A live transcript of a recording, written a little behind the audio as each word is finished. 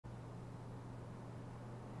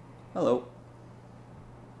Hello.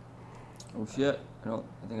 Oh shit. I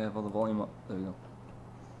think I have all the volume up. There we go.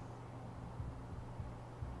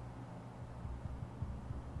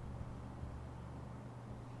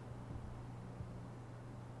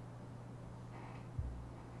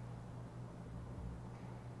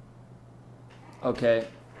 Okay.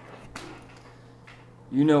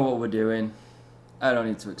 You know what we're doing. I don't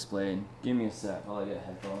need to explain. Give me a sec while I get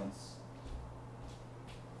headphones.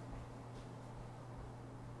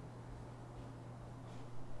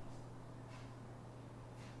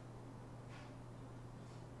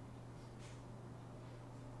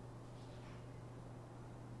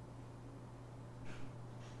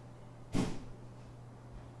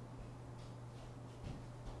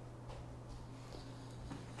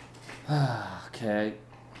 Okay.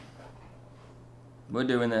 We're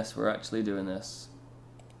doing this. We're actually doing this.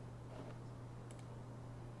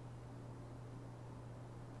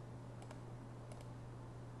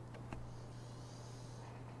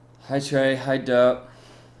 Hi Trey, hi Derp.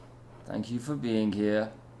 Thank you for being here.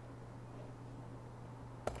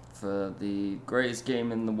 For the greatest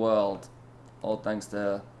game in the world. All thanks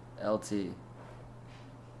to LT.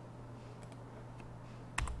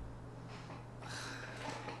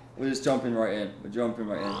 We're just jumping right in. We're jumping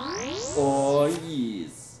right in. Oh,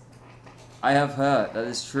 yes. I have heard. That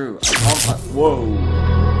is true. I can't find... Whoa.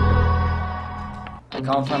 I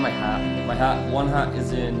can't find my hat. My hat... One hat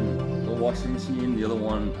is in the washing machine. The other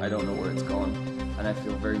one, I don't know where it's gone. And I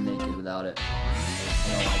feel very naked without it.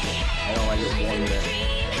 I don't like it. I don't like it one bit.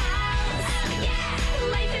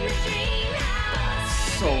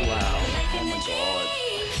 It's so loud. Oh my god.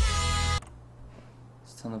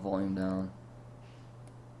 Let's turn the volume down.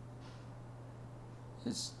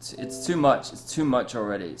 It's too much. It's too much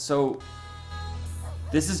already. So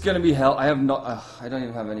this is gonna be hell. I have not. I don't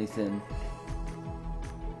even have anything.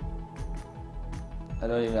 I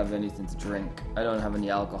don't even have anything to drink. I don't have any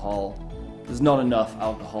alcohol. There's not enough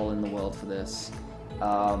alcohol in the world for this.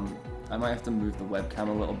 I might have to move the webcam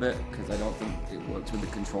a little bit because I don't think it works with the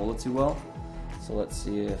controller too well. So let's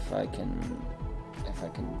see if I can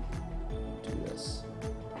do this.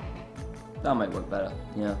 That might work better.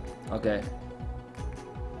 Yeah. Okay.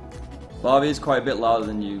 Barbie is quite a bit louder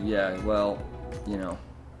than you. Yeah, well, you know.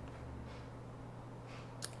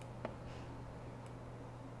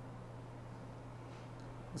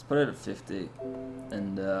 Let's put it at 50.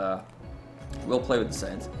 And, we'll play with the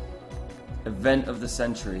Saints. Event of the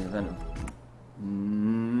century. Event of...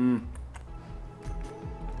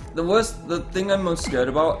 The thing I'm most scared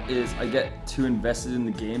about is I get too invested in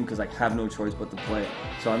the game because I have no choice but to play it.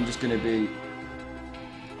 So I'm just gonna be...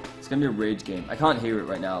 It's gonna be a rage game. I can't hear it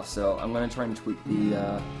right now, so I'm gonna try and tweak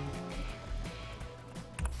the,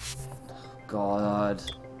 God.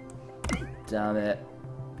 Damn it.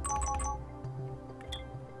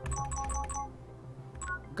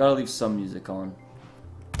 Gotta leave some music on.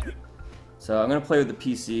 So I'm gonna play with the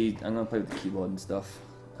PC, I'm gonna play with the keyboard and stuff.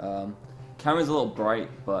 Camera's a little bright,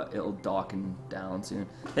 but it'll darken down soon.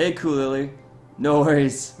 Hey, Cool Lily. No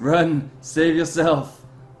worries. Run. Save yourself.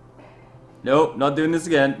 Nope, not doing this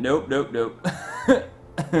again. Nope, nope, nope.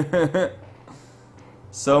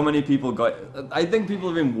 So many people got... I think people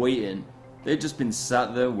have been waiting. They've just been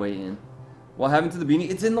sat there waiting. What happened to the beanie?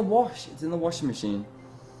 It's in the wash. It's in the washing machine.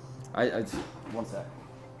 One sec.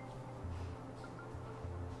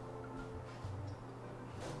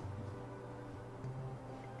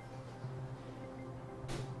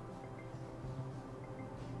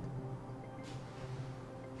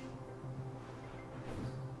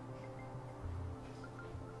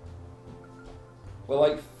 We're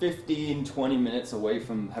like 15, 20 minutes away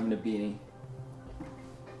from having a beanie.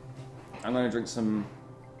 I'm gonna drink some...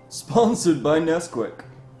 Sponsored by Nesquik.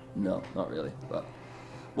 No, not really, but...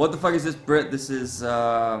 What the fuck is this, Brit? This is,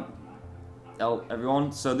 everyone.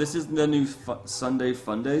 So this is the new Sunday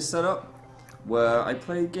Funday setup, where I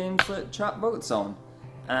play games that chat votes on.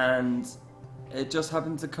 And it just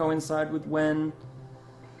happened to coincide with when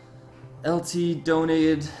LT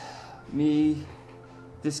donated me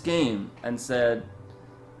this game and said,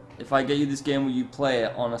 if I get you this game, will you play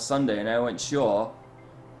it on a Sunday? And I went, sure.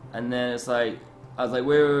 And then it's like, I was like,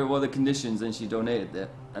 wait, what are the conditions? And she donated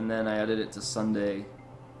it. And then I added it to Sunday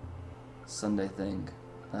thing.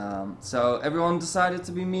 So everyone decided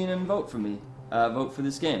to be mean and vote for me. Vote for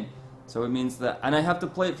this game. So it means that, and I have to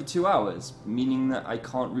play it for 2 hours, meaning that I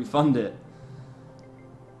can't refund it.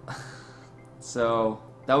 So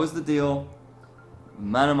that was the deal.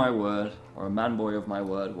 Man of my word, or a man boy of my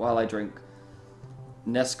word, while I drink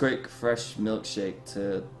Nesquik fresh milkshake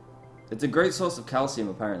to... It's a great source of calcium,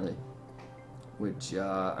 apparently, which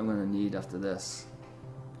I'm gonna need after this.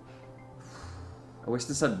 I wish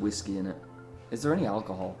this had whiskey in it. Is there any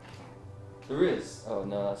alcohol? There is. Oh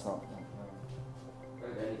no, that's not. No.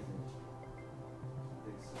 Anything. I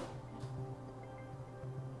think so.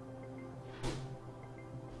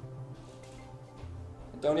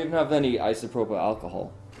 I don't even have any isopropyl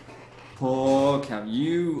alcohol. Poor Cam,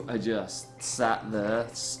 you are just sat there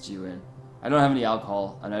stewing. I don't have any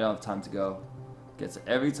alcohol, and I don't have time to go. Gets it.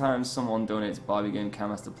 Every time someone donates a Barbie game,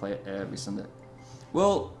 Cam has to play it every Sunday.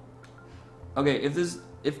 Well, okay, if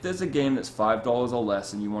there's a game that's $5 or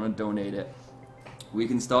less and you want to donate it, we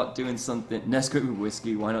can start doing something. Nesquik with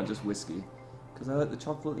whiskey, why not just whiskey? Because I like the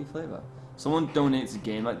chocolatey flavor. Someone donates a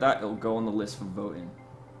game like that, it'll go on the list for voting.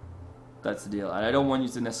 That's the deal. And I don't want you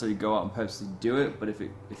to necessarily go out and purposely do it, but if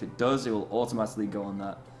it does, it will automatically go on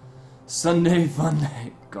that. Sunday Fun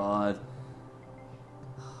Day. God.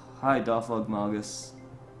 Hi, Darthlog Margus.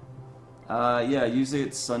 Yeah, usually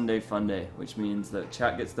it's Sunday Fun Day, which means that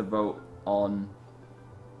chat gets to vote on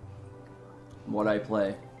what I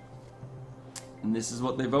play. And this is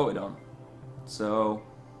what they voted on. So,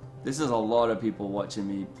 this is a lot of people watching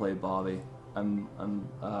me play Barbie. I'm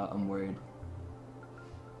worried.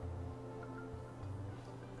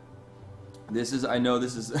 This is, I know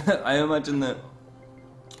this is, I imagine that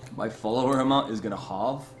my follower amount is gonna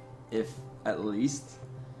halve, if at least,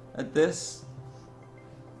 at this.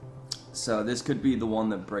 So this could be the one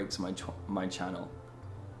that breaks my channel.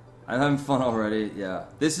 I'm having fun already, yeah.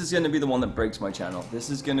 This is gonna be the one that breaks my channel. This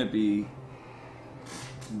is gonna be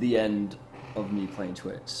the end of me playing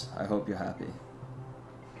Twitch. I hope you're happy.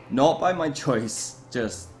 Not by my choice,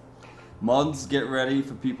 just mods, get ready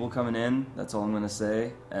for people coming in. That's all I'm gonna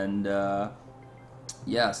say. And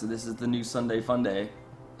yeah, so this is the new Sunday Fun Day.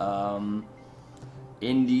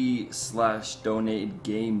 Indie / donated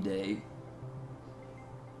game day.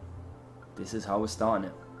 This is how we're starting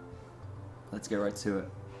it. Let's get right to it.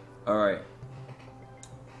 Alright.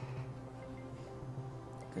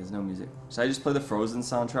 Okay, there's no music. Should I just play the Frozen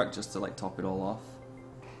soundtrack just to like top it all off?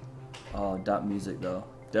 Oh, that music though.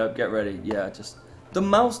 Deb, get ready. Yeah, just... The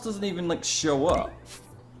mouse doesn't even like show up.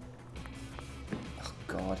 Oh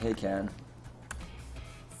god, hey Ken.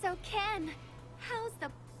 So Ken, how's the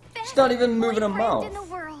best She's not even moving her mouth. in the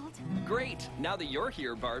world? Great, now that you're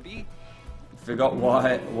here, Barbie. Forgot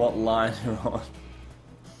what line you're on.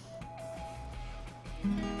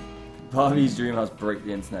 Barbie's Dreamhouse break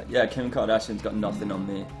the internet. Yeah, Kim Kardashian's got nothing on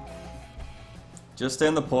me. Just stay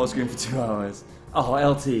on the pause screen for 2 hours. Oh,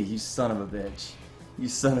 LT, you son of a bitch. You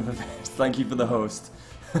son of a bitch. Thank you for the host.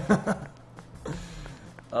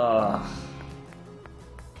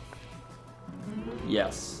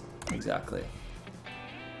 Yes, exactly.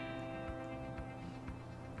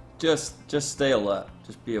 Just stay alert.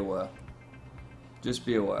 Just be aware. Just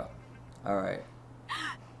be aware. Alright.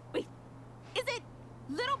 Wait, is it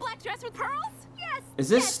Little Black Dress with Pearls? Yes. Is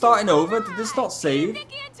this yes, starting over? right. Did this not save?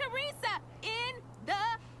 Nikki and Teresa in the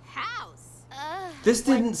house. This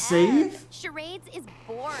didn't save? Charades is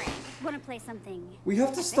boring. Want to play something? We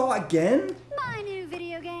have to start again? My new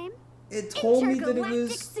video game. It told me that it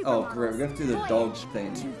was... Oh great, we have to do the dodge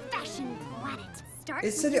thing. Fashion Planet.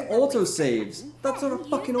 It said it auto-saves. That's not a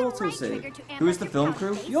fucking auto-save. Who is the film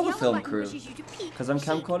crew? You're the film crew. Because I'm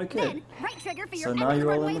Camcorder Kid. So now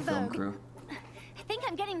you're all in the film crew. I think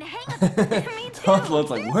I'm getting the hang of it. Me too. Toddler's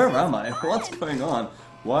like, where am I? What's going on?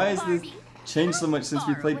 Why has this changed so much since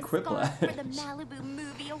we played Quiplash? For the Malibu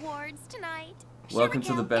Movie Awards tonight. Welcome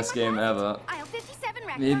to the best game ever.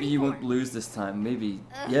 Maybe you won't lose this time. Maybe.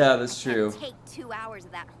 Yeah, that's true. Take 2 hours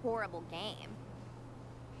of that horrible game.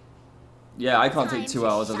 Yeah, I can't take 2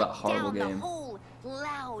 hours of that horrible game.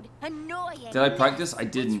 Loud, annoying. Did I practice? I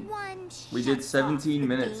didn't. We did 17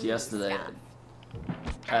 minutes yesterday.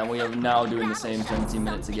 And we are now doing the same 17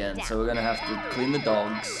 minutes again. So we're gonna have to clean the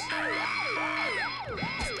dogs.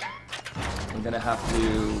 We're gonna have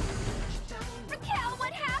to... Raquel,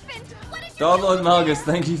 what happened? What did you Darlord Malgus,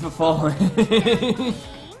 thank you for following.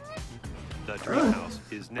 The Dreamhouse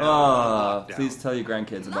is now please tell your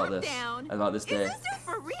grandkids about this. About this day. Is this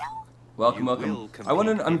for real? Welcome, welcome.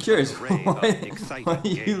 I'm curious, why are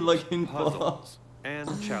you looking for...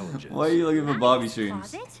 and challenges. Why are you looking for Barbie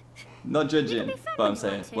streams? Closet? Not judging, but I'm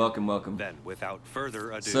saying, welcome, welcome. Then, without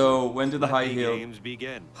further ado, So, when do the let high the heel... games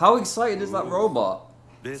begin. How excited is that robot?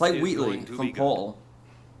 This It's like is Wheatley going to from be good. Portal,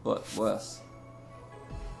 but worse.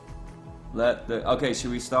 Okay,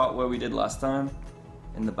 should we start where we did last time?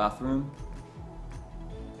 In the bathroom?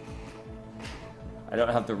 I don't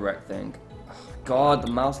have the rec thing. God, the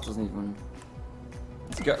mouse doesn't even...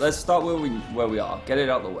 Let's start where we are. Get it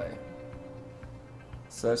out of the way.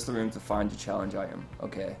 Search the room to find your challenge item.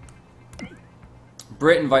 Okay.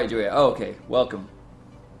 Britt invited you here. Oh, okay. Welcome.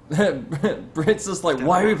 Brit's just like,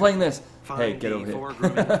 why are we playing this? Hey, get over Four here.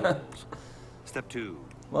 grooming tools. Step 2.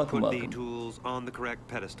 Welcome, Put welcome. the tools on the correct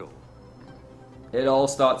pedestal. It all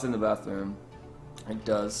starts in the bathroom. It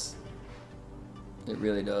does. It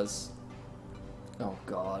really does. Oh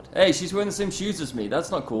god. Hey, she's wearing the same shoes as me.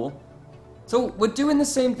 That's not cool. So, we're doing the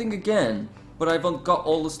same thing again, but I've got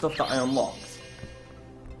all the stuff that I unlocked.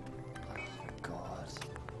 Oh god.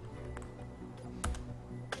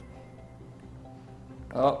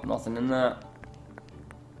 Oh, nothing in there.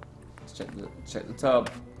 Let's check the tub.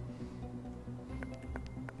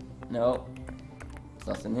 No. There's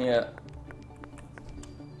nothing here.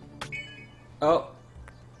 Oh.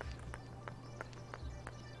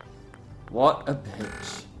 What a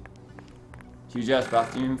bitch. Huge ass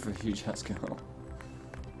bathroom for huge ass girl.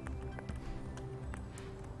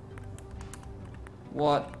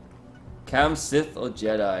 What? Cam, Sith, or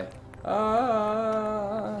Jedi?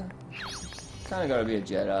 Kinda gotta be a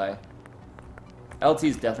Jedi. LT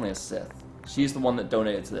is definitely a Sith. She's the one that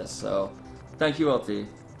donated to this, so thank you, LT.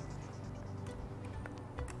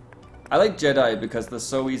 I like Jedi because they're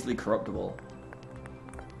so easily corruptible.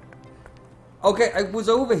 Okay, I was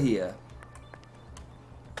over here.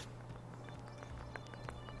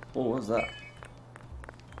 Oh, what was that?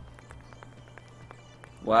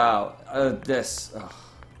 Wow, this. Ugh.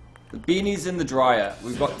 The beanie's in the dryer.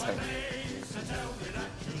 We've got time.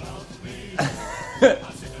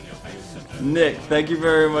 Nick, thank you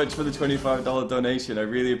very much for the $25 donation. I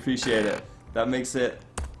really appreciate it. That makes it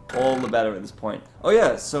all the better at this point. Oh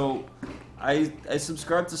yeah, so I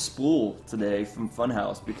subscribed to Spool today from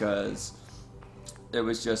Funhouse because it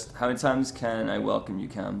was just, how many times can I welcome you,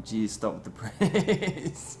 Cam? Jeez, stop with the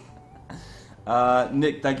praise.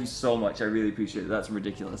 Nick, thank you so much. I really appreciate it. That's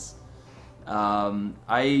ridiculous.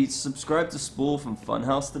 I subscribed to Spool from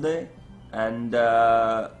Funhouse today, and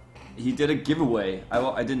he did a giveaway.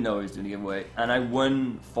 I didn't know he was doing a giveaway, and I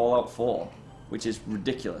won Fallout 4, which is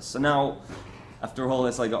ridiculous. So now, after all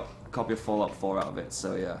this, I got a copy of Fallout 4 out of it,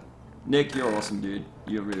 so yeah. Nick, you're awesome, dude.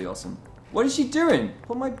 You're really awesome. What is she doing?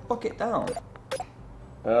 Put my bucket down.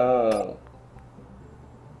 Oh.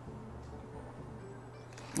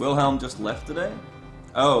 Wilhelm just left today?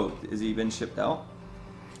 Oh, is he been shipped out?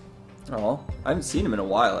 Oh, I haven't seen him in a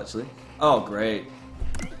while, actually. Oh, great.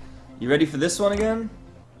 You ready for this one again?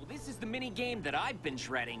 Well, this is the mini game that I've been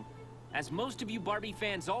shredding. As most of you Barbie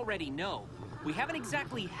fans already know, we haven't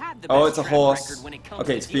exactly had the best it's a track horse. record when it comes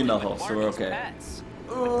Okay, to it's female dealing with horse, so we're Barbie's okay. pets.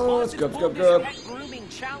 Oh, let's go, Pulled go. this pet grooming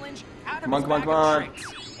challenge out Come of on, his come on, bag of come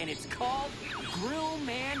on. tricks, and it's called Grill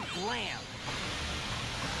Man Glam.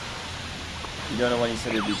 You don't know when he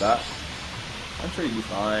said he'd be back? I'm sure he'd be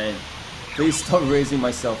fine. Please stop raising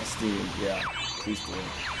my self-esteem. Yeah, please do.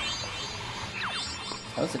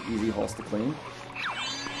 That's an easy horse to clean.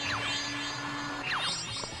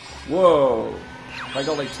 Whoa! Have I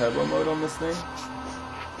got like turbo mode on this thing?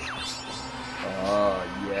 Oh,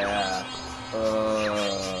 yeah.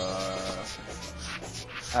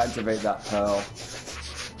 Activate that pearl.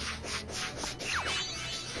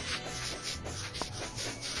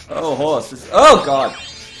 Oh, horse. Oh, God!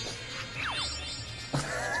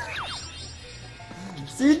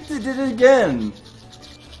 See, they did it again!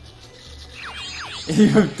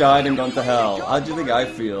 You've died and gone to hell. How do you think I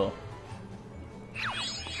feel?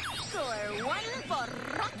 Score 1 for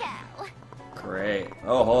Raquel. Great.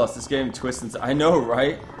 Oh, horse, this game twists and... I know,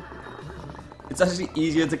 right? It's actually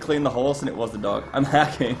easier to clean the horse than it was the dog. I'm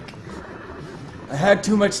hacking. I had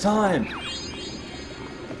too much time.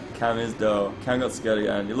 Cam is dough. Cam got scared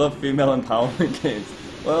again. You love female empowerment games.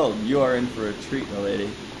 Well, you are in for a treat, my lady.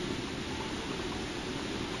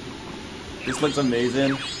 This looks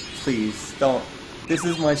amazing. Please, don't. This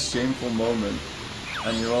is my shameful moment.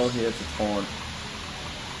 And you're all here to taunt.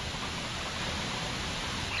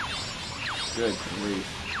 Good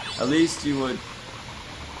grief. At least you would...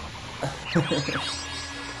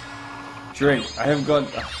 Drink. I've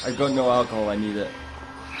got no alcohol, I need it.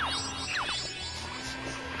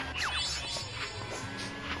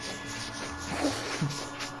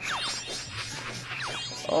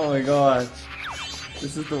 Oh my god.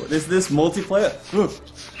 This is this multiplayer? Ugh.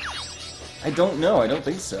 I don't know, I don't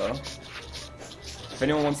think so. If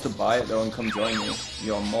anyone wants to buy it though and come join me,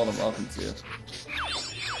 you're more than welcome to.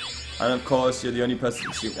 And of course, you're the only person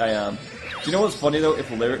to stream. I am. Do you know what's funny though? If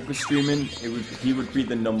Lyric was streaming, he would be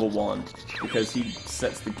the #1 because he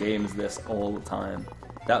sets the game as this all the time.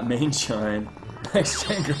 That main shine, next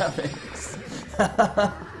gen graphics.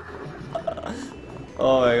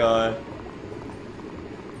 Oh my god.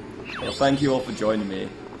 Well, thank you all for joining me.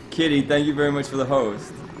 Kitty, thank you very much for the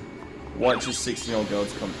host. Watch a 16-year-old girl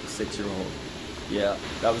become a 6-year-old. Yeah,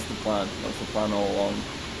 that was the plan. That was the plan all along.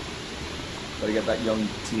 Gotta get that young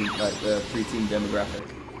teen, like the pre-teen demographic.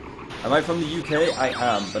 Am I from the UK? I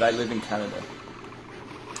am, but I live in Canada.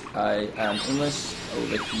 I am English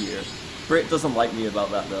over here. Brit doesn't like me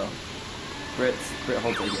about that though. Brit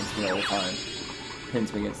holds it against me all the time.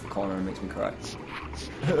 Pins me against the corner and makes me cry.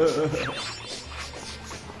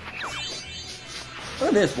 Look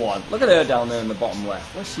at this one. Look at her down there in the bottom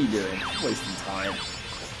left. What's she doing? She's wasting time.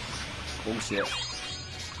 Bullshit.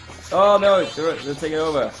 Oh no, they're taking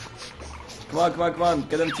over. Come on, come on, come on.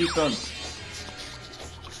 Get them teeth done.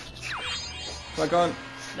 Come on, come on.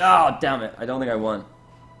 Oh, damn it. I don't think I won.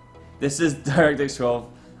 This is DirectX 12.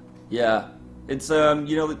 Yeah. It's, you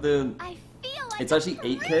know, the... I feel like it's actually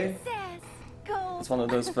 8K. Gold. It's one of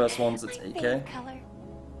those first ones that's 8K.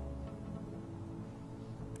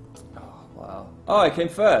 Oh, wow. Oh, I came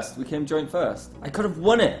first. We came joint first. I could have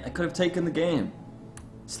won it. I could have taken the game.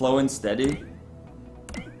 Slow and steady.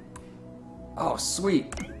 Oh,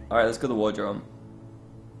 sweet. Alright, let's go to the wardrobe.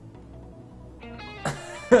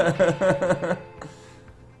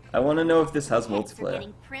 I want to know if this has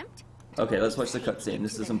multiplayer. Okay, let's watch the cutscene.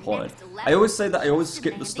 This is important. I always say that I always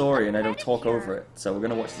skip the story and I don't talk over it. So we're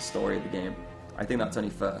going to watch the story of the game. I think that's only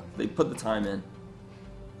fair. They put the time in.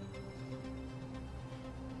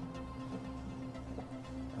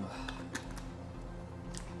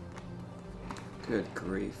 Good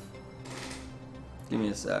grief. Give me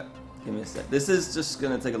a sec. Give me a sec. This is just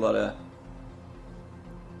going to take a lot of...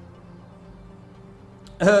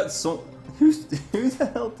 so, who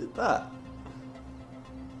the hell did that?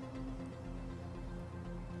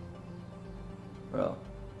 Well,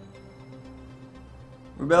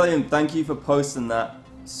 Rebellion, thank you for posting that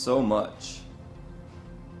so much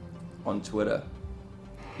on Twitter.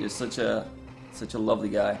 You're such a lovely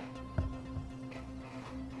guy.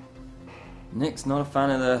 Nick's not a fan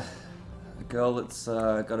of the girl that's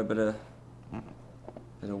got a bit of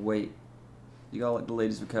weight. You got like the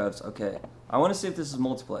ladies with curves. Okay. I want to see if this is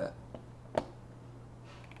multiplayer.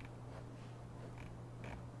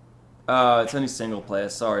 It's only single player.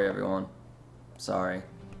 Sorry, everyone. Sorry.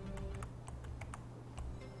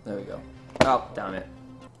 There we go. Oh, damn it.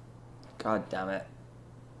 God damn it.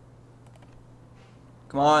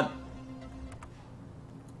 Come on.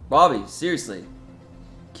 Bobby, seriously.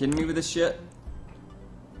 Kidding me with this shit?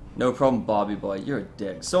 No problem, Bobby boy. You're a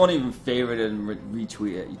dick. Someone even favorited and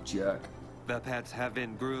retweet it, you jerk. The pets have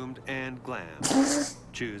been groomed and glammed.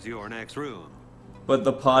 Choose your next room. But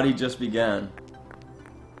the party just began.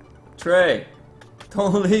 Trey,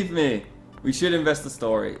 don't leave me. We should invest the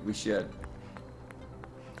story. We should.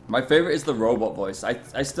 My favorite is the robot voice.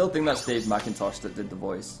 I still think that's Dave McIntosh that did the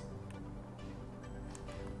voice.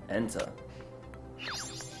 Enter.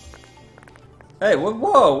 Hey,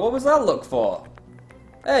 whoa, what was that look for?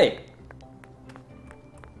 Hey.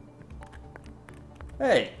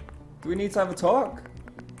 Hey, do we need to have a talk?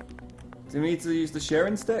 Do we need to use the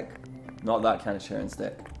sharing stick? Not that kind of sharing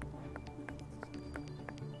stick.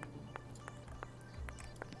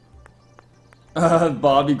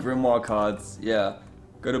 Barbie Grimoire cards, yeah.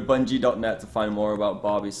 Go to Bungie.net to find more about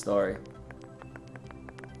Barbie's story.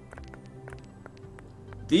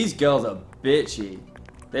 These girls are bitchy.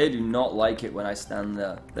 They do not like it when I stand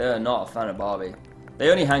there. They are not a fan of Barbie. They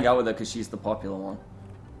only hang out with her because she's the popular one.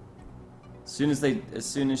 As soon as they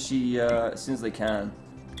can.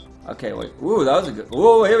 Okay, wait. Ooh, that was a good.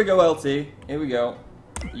 Ooh, here we go, LT. Here we go.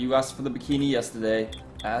 You asked for the bikini yesterday.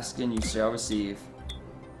 Ask and you shall receive.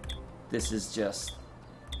 This is just...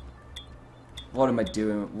 What am I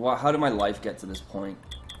doing? How did my life get to this point?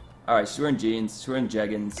 Alright, she's wearing jeans. She's wearing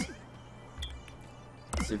jeggings.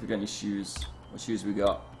 Let's see if we got any shoes. What shoes we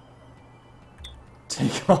got?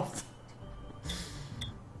 Take off.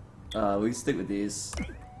 We can stick with these.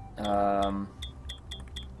 There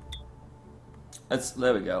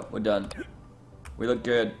we go. We're done. We look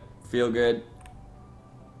good. Feel good.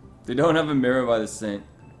 They don't have a mirror by the sink.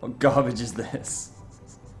 What garbage is this?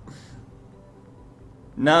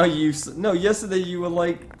 Now no, yesterday you were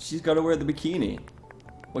like, she's got to wear the bikini.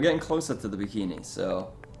 We're getting closer to the bikini,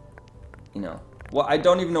 so, you know. Well, I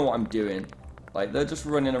don't even know what I'm doing. Like, they're just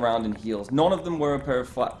running around in heels. None of them wear a pair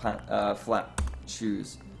of flat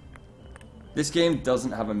shoes. This game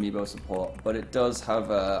doesn't have amiibo support, but it does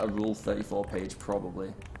have a Rule 34 page,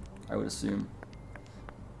 probably. I would assume.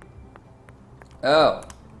 Oh.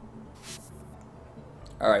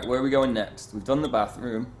 Alright, where are we going next? We've done the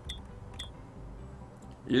bathroom.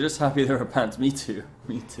 You're just happy there are pants. Me too.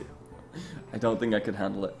 Me too. I don't think I could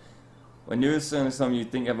handle it. When you were saying something,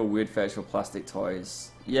 you'd think you have a weird fetish for plastic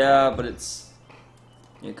toys. Yeah, but it's...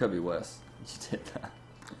 It could be worse. You did that.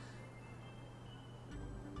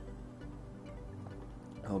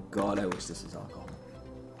 Oh god, I wish this was alcohol.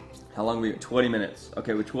 How long are we? 20 minutes.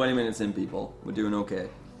 Okay, we're 20 minutes in, people. We're doing okay.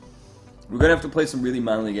 We're gonna have to play some really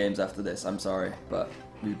manly games after this. I'm sorry, but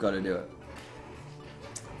we've got to do it.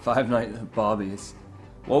 Five Nights at Barbies.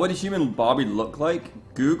 What would a human Barbie look like?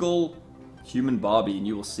 Google human Barbie and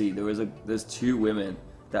you will see there's two women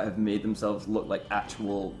that have made themselves look like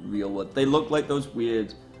actual real wood. They look like those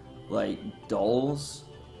weird like dolls.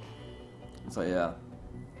 It's like, yeah.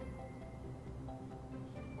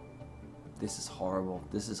 This is horrible.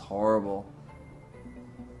 This is horrible.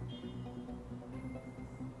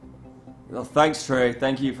 Well, thanks, Trey.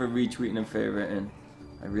 Thank you for retweeting and favoriting.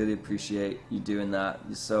 I really appreciate you doing that.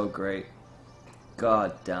 You're so great.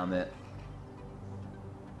 God damn it.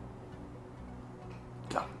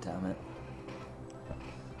 God damn it.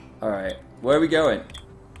 Alright. Where are we going?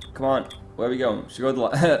 Come on. Where are we going? She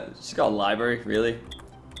got she's got a library, really?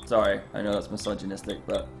 Sorry, I know that's misogynistic,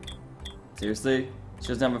 but seriously? She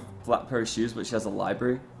doesn't have a flat pair of shoes, but she has a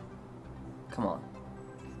library? Come on.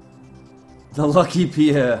 The Lucky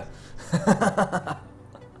Pier.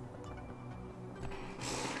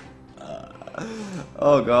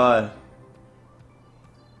 Oh god.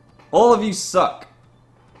 All of you suck.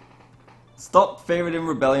 Stop favoriting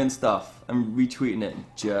Rebellion stuff and retweeting it,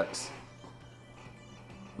 jerks.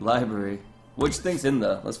 Library. Which thing's in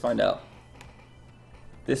there? Let's find out.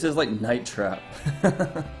 This is like Night Trap.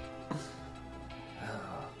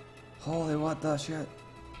 Holy what the shit.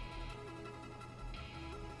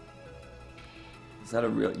 Is that a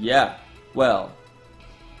real... Yeah. Well,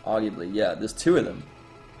 arguably, yeah. There's two of them.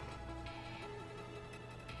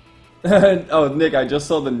 Oh, Nick, I just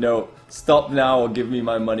saw the note. Stop now or give me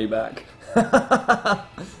my money back.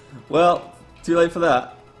 Well, too late for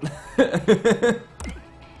that.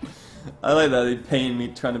 I like that. They paying me,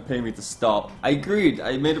 trying to pay me to stop. I agreed.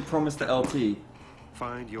 I made a promise to LT.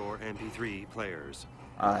 Find your MP3 players.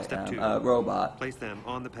 I Step am 2. a robot. Place them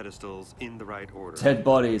on the pedestals in the right order. Dead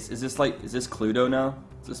bodies. Is this Cluedo now?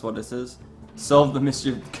 Is this what this is? Solve the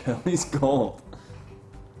mystery of Kelly's gold.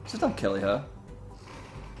 Just don't kill her.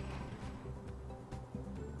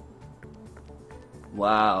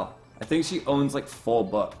 Wow. I think she owns like 4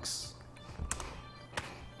 books.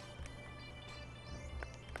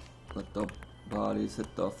 Let the bodies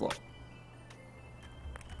hit the floor.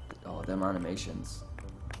 Oh, them animations.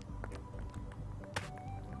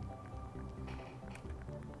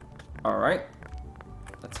 Alright.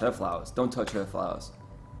 That's her flowers. Don't touch her flowers.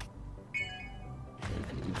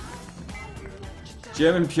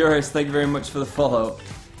 German Purist, thank you very much for the follow.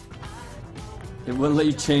 It wouldn't let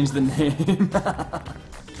you change the name.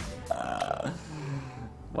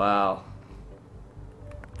 Wow.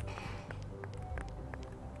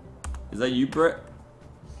 Is that you, Britt?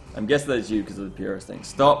 I'm guessing that's you because of the Purist thing.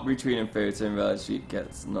 Stop retweeting Fairy Tail and realize she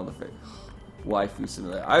gets another fairy. Waifu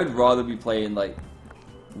Simulator. I would rather be playing like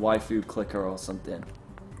Waifu Clicker or something.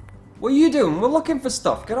 What are you doing? We're looking for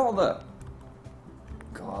stuff. Get all that.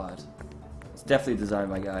 God. It's definitely designed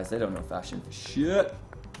by guys. They don't know fashion for shit.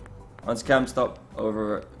 On Scam, stop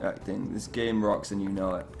overacting. This game rocks and you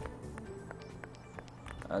know it.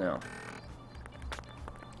 I know.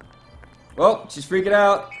 Oh, she's freaking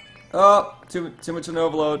out. Oh, too much of an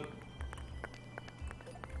overload.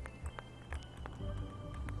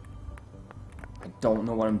 I don't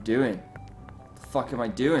know what I'm doing. What the fuck am I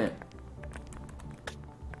doing?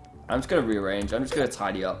 I'm just gonna rearrange. I'm just gonna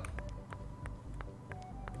tidy up.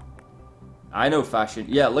 I know fashion.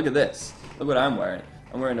 Yeah, look at this. Look what I'm wearing.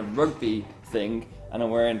 I'm wearing a rugby thing, and I'm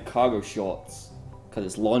wearing cargo shorts. Because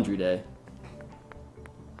it's laundry day.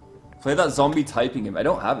 Play that zombie typing game. I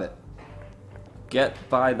don't have it. Get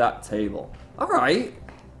by that table. Alright.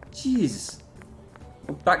 Jeez.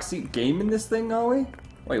 We're backseat gaming this thing, are we?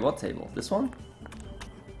 Wait, what table? This one?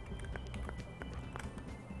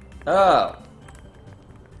 Oh.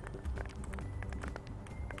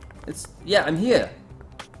 It's... Yeah, I'm here.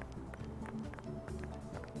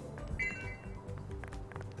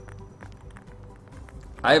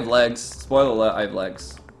 I have legs. Spoiler alert, I have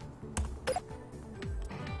legs.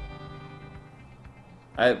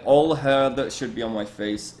 I have all the hair that should be on my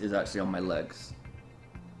face is actually on my legs.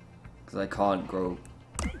 Because I can't grow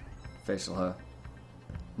facial hair.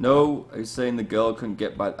 No, are you saying the girl couldn't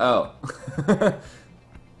get by... Oh.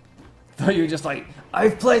 Thought you were just like,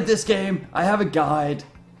 I've played this game, I have a guide.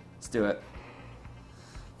 Let's do it.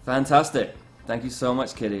 Fantastic. Thank you so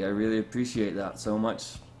much, Kitty. I really appreciate that so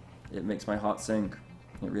much. It makes my heart sing.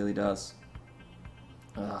 It really does.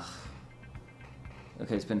 Ugh.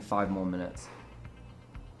 Okay, it's been 5 more minutes.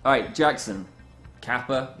 Alright, Jackson.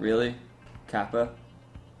 Kappa? Really? Kappa?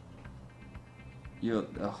 You're...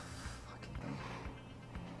 Oh, fucking hell.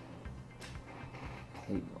 I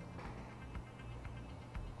hate you.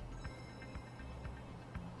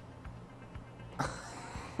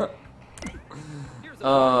 the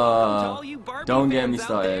party. Welcome to all you Barbie don't get fans me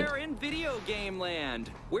started. out there in video game land.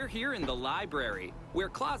 We're here in the library, where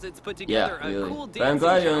Closets put together Yeah, really. a cool But I'm dancing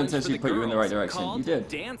glad your challenge for intention the put you in the right girls direction. You called did.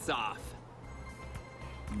 Dance Off.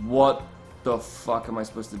 What the fuck am I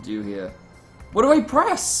supposed to do here? What do I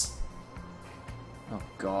press? Oh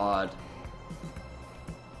god.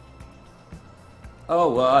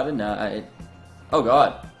 Oh, what a night. Oh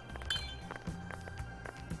god.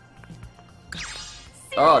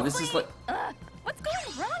 Oh, this is like What's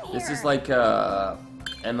going wrong here? this is like a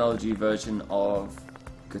MLG version of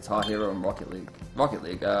Guitar Hero and Rocket League.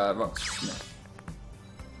 Rocksmith.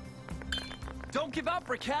 Don't give up,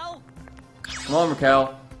 Raquel. Come on,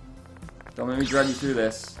 Raquel. Don't make me drag you through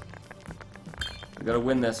this. We gotta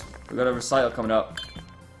win this. We got a recital coming up.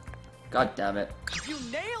 God damn it. You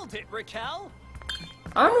nailed it, Raquel.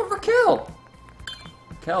 I'm not Raquel.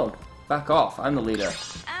 Raquel, back off. I'm the leader.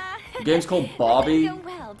 The game's called Barbie, That didn't go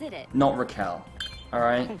well, did it? not Raquel.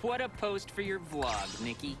 Alright? What a post for your vlog,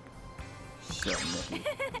 Nikki. Shut up, Nikki.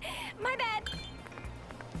 My bad.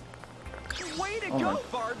 Way to Oh go, my-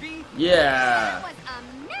 Barbie. Yeah! That was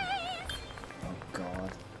amazing. Oh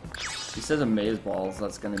god. He says amaze balls,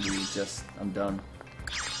 that's gonna be just, I'm done.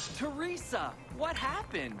 Teresa, what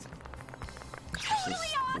happened? This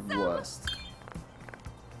is the worst.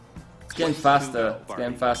 It's getting faster. It's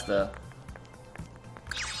getting faster.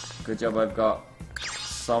 Good job I've got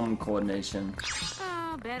some coordination.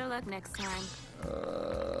 Oh, better luck next time.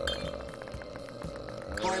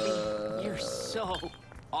 Barbie, you're so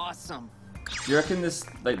awesome. Do you reckon this,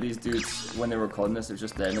 like these dudes, when they were recording this, it was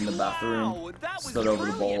just them in the bathroom, Wow, that was stood over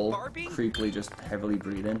the brilliant, bowl, Barbie. creepily just heavily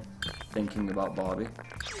breathing, thinking about Barbie?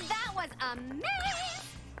 That was amazing.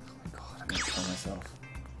 God, I'm gonna kill myself.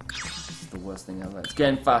 This is the worst thing ever. It's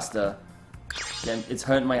getting faster. It's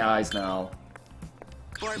hurting my eyes now.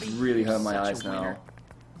 Barbie, It's really you're hurting my such a eyes now. winner.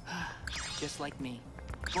 Just like me.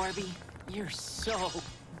 Barbie, you're so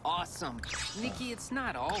awesome. Nikki, it's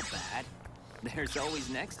not all bad. There's always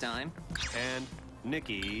next time. And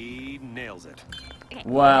Nikki nails it. Okay,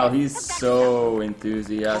 Wow, let's he's come back to so Barbie,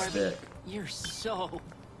 enthusiastic. you're so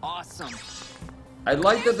awesome. I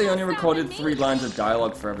like that they only recorded 3 lines of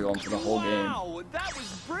dialogue for everyone for the whole game. Wow, that was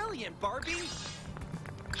brilliant, Barbie.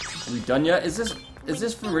 Are we done yet? Is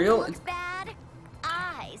this for real? Looks bad.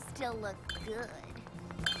 I still look good.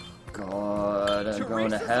 God, I'm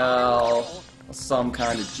going to Teresa's hell. Or some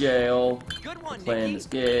kind of jail. Good one, For playing Nikki. this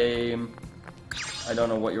game. I don't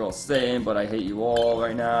know what you're all saying, but I hate you all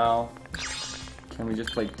right now. Can we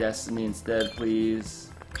just play Destiny instead,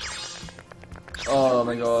 please? Oh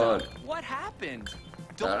my Teresa, god. What happened?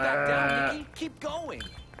 Don't back down, Nikki. Keep going.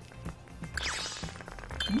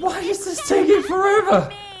 Why is this taking forever?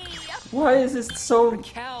 Me. Why is this so...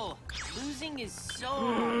 Kel, losing is so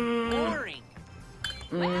boring.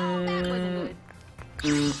 Well, that wasn't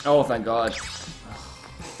good. Oh, thank God.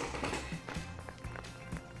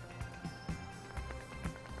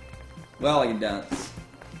 Well, I can dance.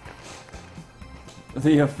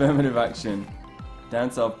 The affirmative action.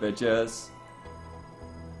 Dance off, bitches.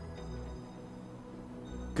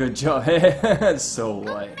 Good job. Hey, that's so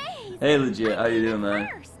white. Amazing. Hey, legit. How you doing, man?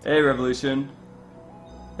 First. Hey, Revolution.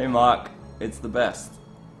 Hey, Mark. It's the best.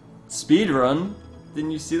 Speedrun?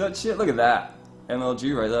 Didn't you see that shit? Look at that.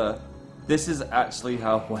 MLG right there. This is actually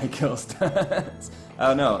how white girls dance.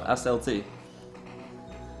 Oh no, SLT.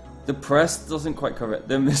 The press doesn't quite cover it.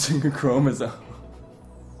 They're missing a chromosome.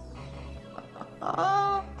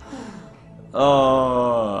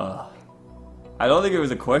 Oh. I don't think it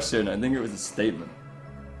was a question. I think it was a statement.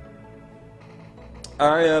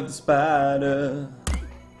 I have the spider.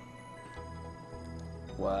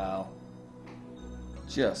 Wow.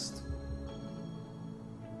 Just.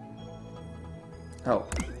 Oh,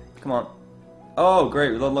 come on. Oh,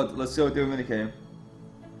 great. Let's go do a minigame.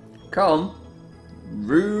 Come.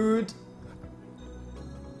 Rude.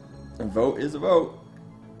 A vote is a vote.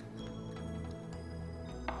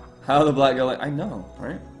 How the black girl like, I know,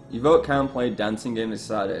 right? You vote can play dancing game this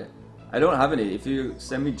Saturday. I don't have any. If you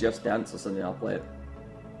send me Jeff's Dance or something, I'll play it.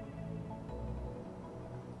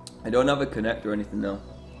 I don't have a Connect or anything though.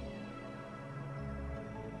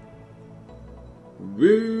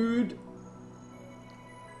 Rude.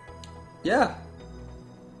 Yeah.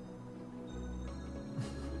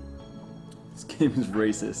 This game is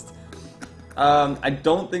racist. I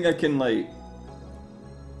don't think I can like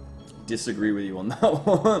disagree with you on that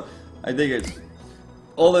one. I think it's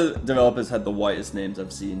all the developers had the whitest names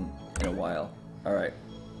I've seen in a while. All right.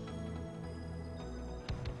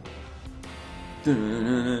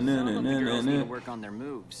 Some of the girls need to work on their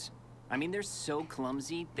moves. I mean, they're so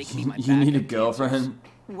clumsy, they can be my You need a backup girlfriend? dancers.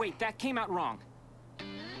 Wait, that came out wrong.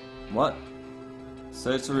 What?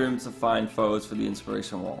 Search the room to find photos for the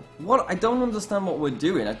inspiration wall. What? I don't understand what we're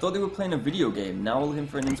doing. I thought they were playing a video game. Now we're looking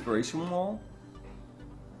for an inspiration wall?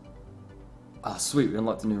 Ah, sweet. We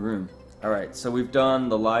unlocked a new room. Alright, so we've done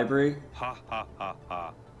the library. Ha ha ha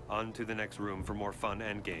ha. On to the next room for more fun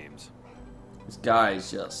and games. This guy is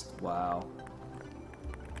just... wow.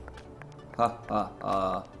 Ha ha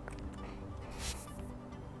ha.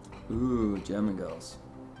 Ooh, German girls.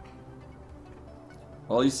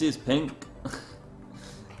 All you see is pink.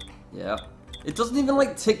 Yeah. It doesn't even,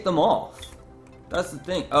 like, tick them off. That's the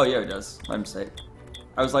thing. Oh, yeah, it does. My mistake.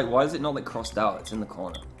 I was like, why is it not, like, crossed out? It's in the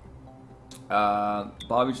corner.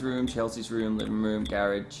 Barbie's room, Chelsea's room, living room,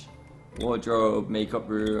 garage, wardrobe, makeup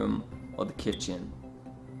room, or the kitchen.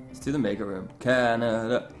 Let's do the makeup room.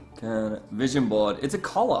 Canada, Canada. Vision board. It's a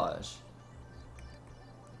collage.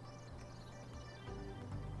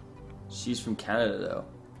 She's from Canada, though.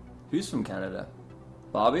 Who's from Canada?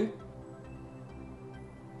 Barbie?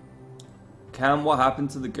 Cam, what happened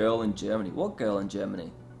to the girl in Germany? What girl in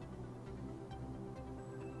Germany?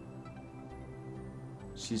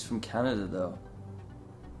 She's from Canada, though.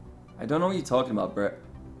 I don't know what you're talking about, Brett.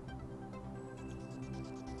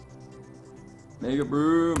 Makeup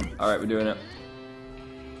room. Alright, we're doing it.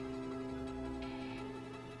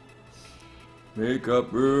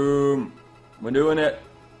 Makeup room. We're doing it.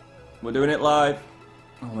 We're doing it live.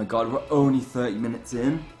 Oh my god, we're only 30 minutes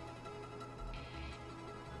in.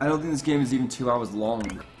 I don't think this game is even 2 hours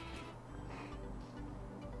long.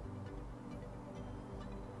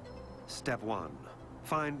 Step 1.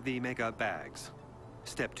 Find the makeup bags.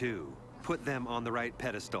 Step 2. Put them on the right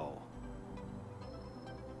pedestal.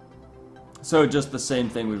 So just the same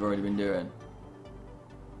thing we've already been doing.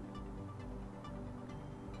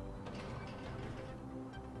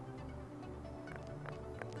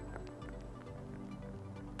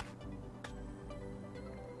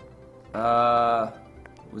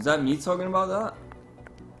 Was that me talking about that?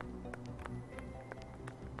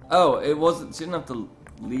 Oh, it wasn't. She didn't have to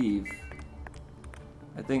leave.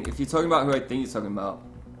 I think if you're talking about who I think you're talking about.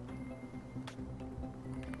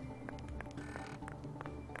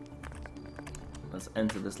 Let's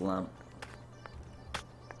enter this lamp.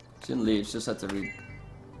 She didn't leave. She just had to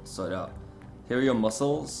sort out. Here are your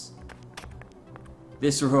muscles.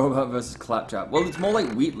 This robot versus Claptrap. Well, it's more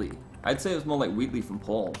like Wheatley. I'd say it's more like Wheatley from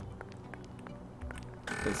Paul.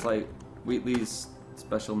 It's like Wheatley's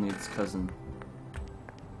special needs cousin.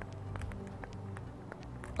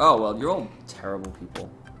 Oh, well, you're all terrible people.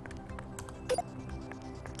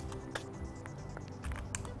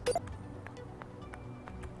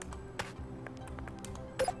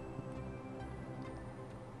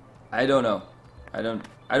 I don't know. I don't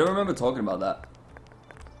remember talking about that.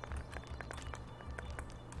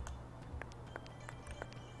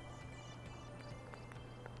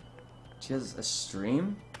 She has a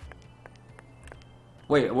stream?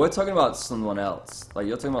 Wait, we're talking about someone else. Like,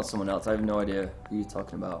 you're talking about someone else. I have no idea who you're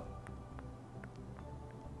talking about.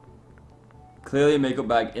 Clearly a makeup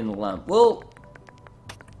bag in the lamp. Well...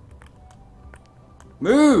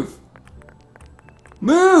 Move!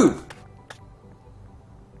 Move!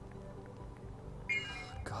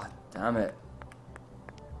 God damn it.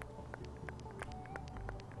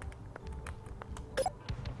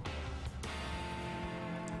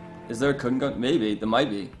 Is there a cooking gun? Maybe. There might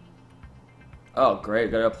be. Oh, great.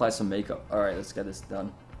 Gotta apply some makeup. Alright, let's get this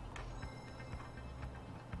done.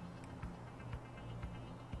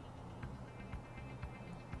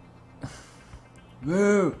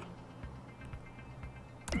 Woo!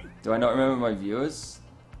 Do I not remember my viewers?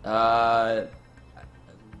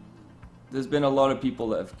 There's been a lot of people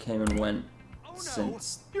that have came and went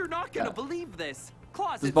since. You're not gonna believe this.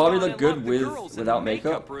 Does Barbie look good without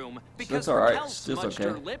makeup? She looks alright. She's just okay.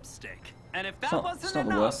 Lipstick. And if that It's not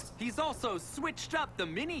the worst. he's also switched up the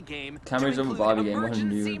mini game Cameras to over include Barbie game. What a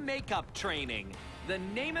emergency noob. makeup training. The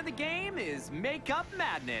name of the game is Makeup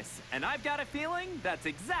Madness, and I've got a feeling that's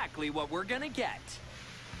exactly what we're gonna get.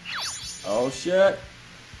 Oh shit.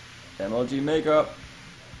 MLG makeup.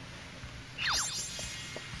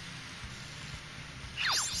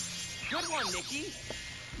 Good one, Nikki.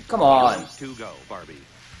 Come on. To go, Barbie.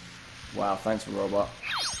 Wow, thanks for robot.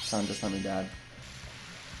 Sound just like my dad.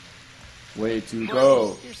 Way to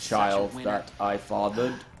go, You're such a child winner. that I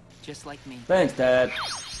fathered. Just like me. Thanks, Dad.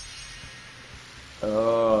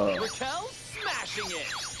 Raquel smashing it.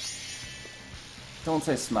 Don't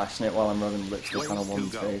say smashing it while I'm rubbing lipstick on a To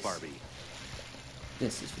woman's go, face. Barbie.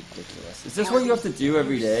 This is ridiculous. Is this what you have to do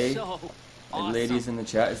every day? So Like, awesome. ladies in the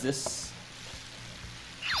chat, is this...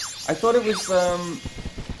 I thought it was,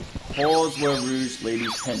 whores wear rouge,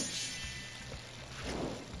 ladies pinch.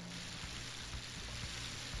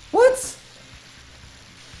 What?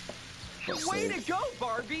 actually. Way to go,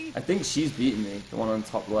 Barbie! I think she's beating me, the one on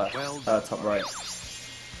top left, top right.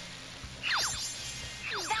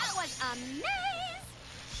 That was amazing!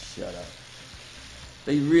 Shut up.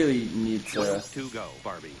 They really need to... 12 to go,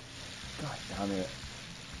 Barbie. God damn it.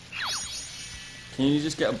 Can you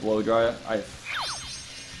just get a blow dryer?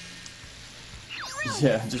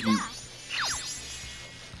 Yeah, just... Totally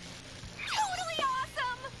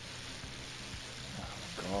awesome!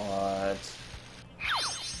 God.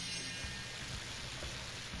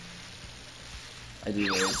 I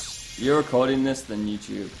do this. You're recording this, then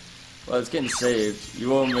YouTube. Well, it's getting saved. You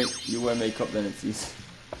wear makeup, then it's easy.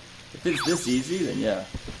 If it's this easy, then yeah.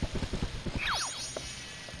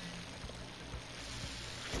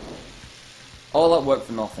 All that work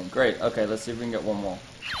for nothing. Great. Okay, let's see if we can get one more.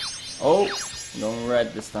 Oh, going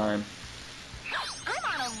red this time. I'm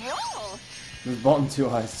on a roll! The bottom two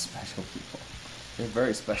eyes are special people. They're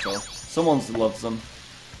very special. Someone loves them.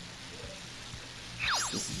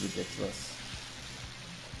 This is ridiculous.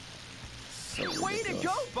 So ridiculous. Way to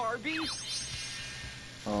go, Barbie!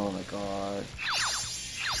 Oh my god.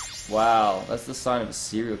 Wow, that's the sign of a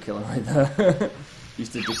serial killer right there.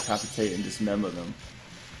 Used to decapitate and dismember them.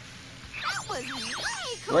 That was way Do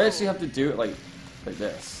cool! I actually have to do it like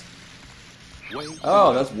this?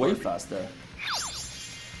 Oh, that's way faster. I'm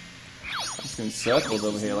just in circles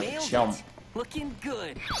over here like a Nailed chump. it. Looking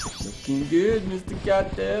good. Looking good, Mr.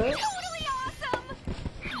 Goddamn. Totally awesome!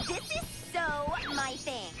 This is so my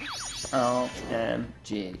thing.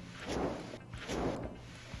 OMG.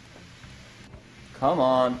 Come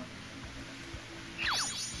on.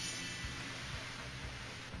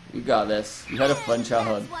 You got this. You had a fun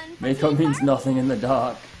childhood. Makeup means nothing in the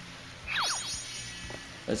dark.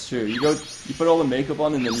 That's true. You put all the makeup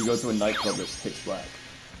on and then you go to a nightclub that's pitch black.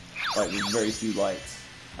 Like with very few lights.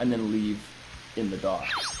 And then leave in the dark.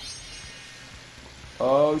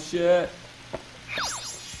 Oh shit.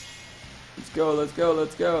 Let's go, let's go,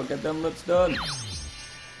 let's go. Get them lips done.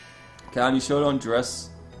 Cam, you sure don't dress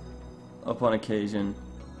up on occasion.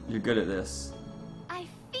 You're good at this. I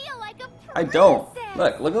feel like a princess. I don't.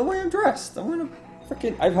 Look at the way I'm dressed. I'm wearing a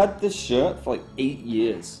freaking... I've had this shirt for like 8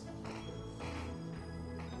 years.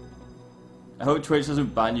 I hope Twitch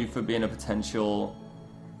doesn't ban you for being a potential...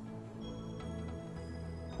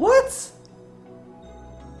 What?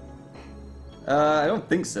 I don't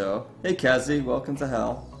think so. Hey Kazzy, welcome to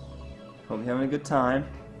hell. Hope you're having a good time.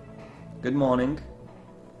 Good morning.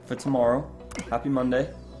 For tomorrow. Happy Monday.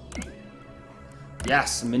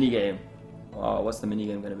 Yes, minigame. Oh, what's the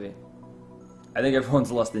minigame gonna be? I think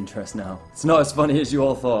everyone's lost interest now. It's not as funny as you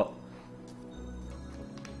all thought.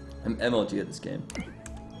 I'm MLG at this game.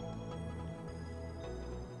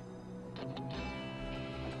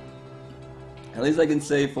 At least I can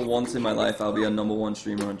say for once in my life I'll be a #1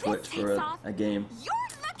 streamer on Twitch for a game. You're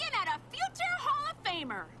looking at a future Hall of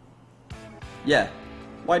Famer. Yeah.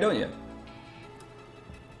 Why don't you?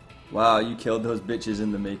 Wow, you killed those bitches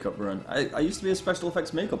in the makeup run. I used to be a special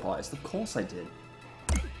effects makeup artist. Of course I did.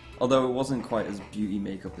 Although it wasn't quite as beauty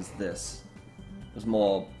makeup as this. It was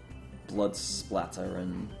more blood splatter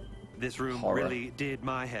and This room horror. really did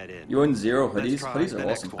my head in. You own 0 hoodies? Let's try Hoodies the are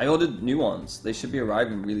next awesome. one. I ordered new ones. They should be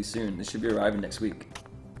arriving really soon. They should be arriving next week.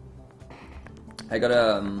 I got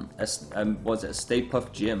a Stay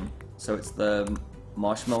Puft Gym. So it's the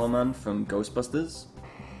Marshmallow Man from Ghostbusters.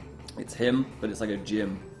 It's him, but it's like a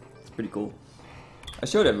gym. It's pretty cool. I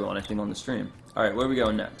showed everyone, I think, on the stream. Alright, where are we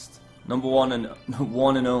going next? #1 and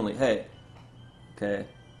one and only. Hey. Okay.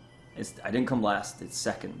 I didn't come last, it's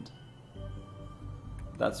second.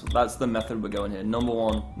 That's the method we're going here. Number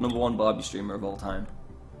one Barbie streamer of all time.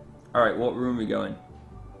 Alright, what room are we going?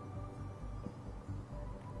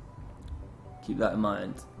 Keep that in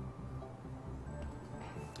mind.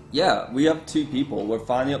 Yeah, we have 2 people. We're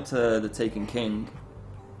finally up to the Taken King.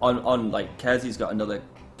 On like, Kazi's got another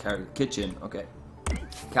character. Kitchen, okay.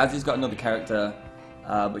 Kazi's got another character,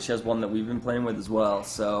 but she has one that we've been playing with as well,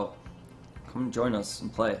 so come join us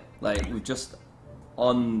and play. Like, we've just...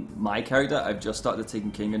 On my character, I've just started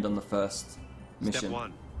Taken King and done the first mission. Step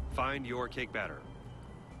 1, find your cake batter.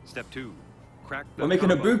 Step 2, crack the We're making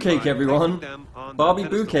a combo boo cake, by everyone. placing them on the Barbie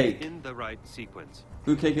boo pedestal cake. in the right sequence.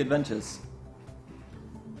 Boo Cake Adventures.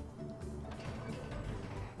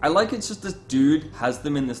 I like it's just this dude has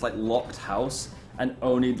them in this like locked house and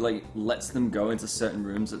only like lets them go into certain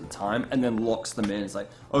rooms at the time and then locks them in. It's like,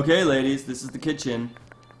 okay ladies, this is the kitchen.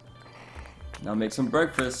 Now make some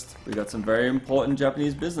breakfast. We got some very important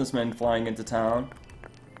Japanese businessmen flying into town.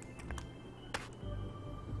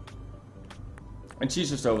 And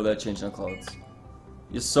she's just over there changing her clothes.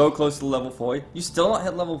 You're so close to level 40. You still not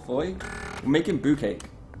hit level 40? We're making boo cake.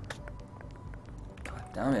 God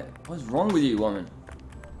Damn it. What's wrong with you, woman?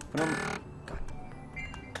 Put on... God.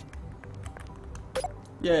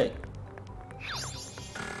 Yay.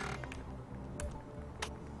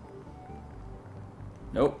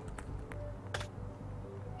 Nope.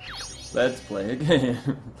 Let's play a game.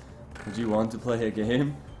 Would you want to play a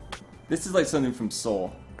game? This is like something from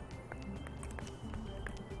Saw.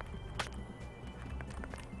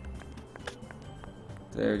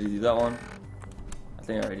 Did I already do that one? I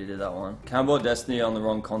think I already did that one. Cam bought Destiny on the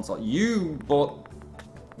wrong console. You bought...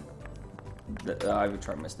 I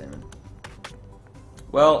retract my statement.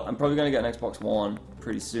 Well, I'm probably going to get an Xbox One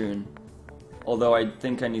pretty soon. Although I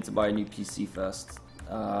think I need to buy a new PC first.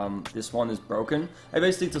 This one is broken. I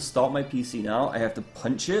basically, to start my PC now, I have to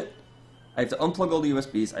punch it. I have to unplug all the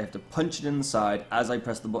USBs. I have to punch it in the side as I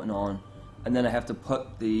press the button on. And then I have to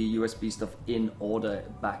put the USB stuff in order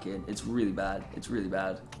back in. It's really bad. It's really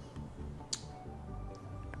bad.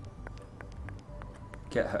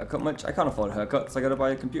 Get a haircut much? I can't afford haircuts. I gotta buy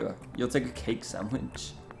a computer. You'll take a cake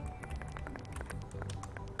sandwich.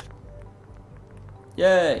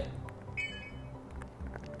 Yay!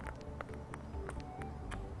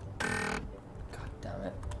 God damn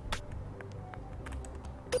it.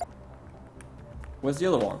 Where's the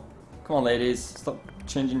other one? Come on, ladies. Stop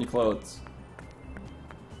changing your clothes.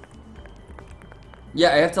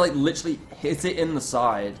 Yeah, I have to like literally hit it in the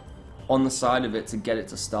side, on the side of it to get it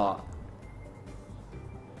to start.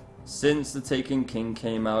 Since The Taken King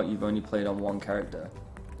came out, you've only played on one character.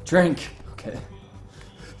 Drink! Okay.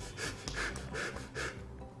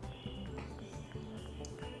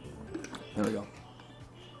 There we go.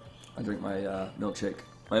 I drink my milkshake.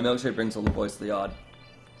 My milkshake brings all the boys to the yard.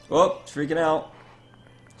 Oh, it's freaking out.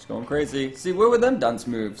 It's going crazy. See, where were them dance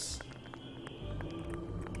moves?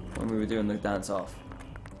 When we were doing the dance off.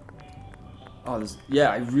 Oh, there's...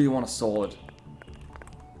 Yeah, I really want a sword.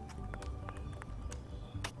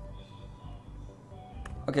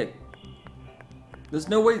 Okay. There's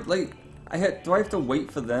no way, like... do I have to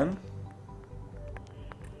wait for them?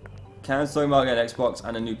 Cam's talking about getting an Xbox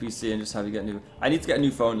and a new PC and just have you get a new... I need to get a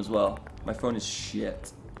new phone as well. My phone is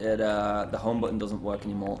shit. The home button doesn't work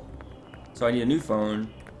anymore. So I need a new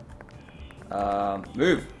phone.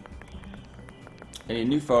 Move! I need a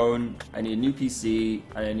new phone, I need a new PC,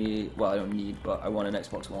 and I need... Well, I don't need, but I want an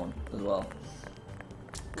Xbox One as well.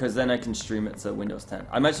 Because then I can stream it to Windows 10.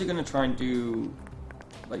 I'm actually going to try and do...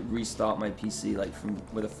 like, restart my PC, like,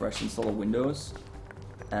 with a fresh install of Windows.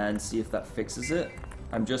 And see if that fixes it.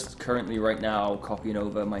 I'm just currently, right now, copying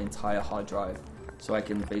over my entire hard drive. So I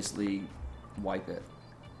can basically wipe it.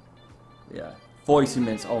 Yeah. 42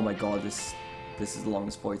 minutes. Oh my god, this is the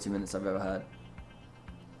longest 42 minutes I've ever had.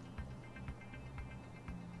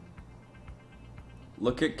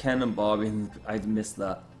 Look at Ken and Barbie, and I missed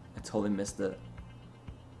that. I totally missed it.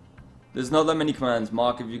 There's not that many commands.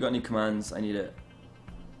 Mark, have you got any commands? I need it.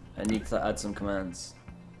 I need to add some commands.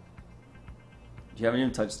 You haven't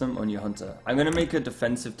even touched them on your hunter. I'm gonna make a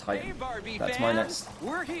defensive Titan. Hey, Barbie That's fans. my next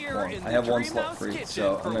We're here one. in I have the one slot Dreamhouse free, kitchen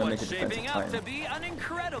so I'm for gonna make a what's defensive shaping up to Titan. be an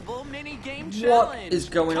incredible mini game What challenge. is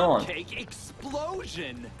going on? Cupcake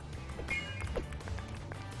explosion.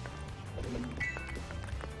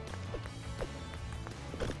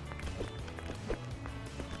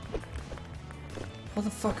 What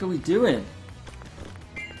the fuck are we doing?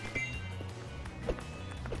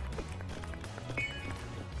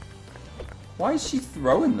 Why is she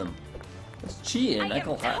throwing them? That's cheating. I am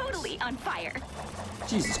call hacks. totally on fire.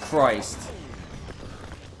 Jesus Christ.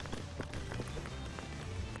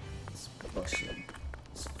 It's bullshit.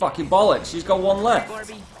 It's fucking bollocks. She's got one left.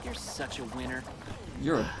 Barbie, you're such a winner.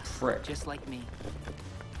 You're a prick. Just like me.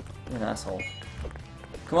 You're an asshole.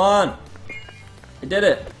 Come on. I did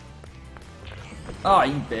it. Oh,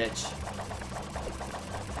 you bitch.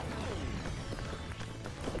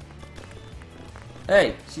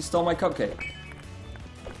 Hey, she stole my cupcake.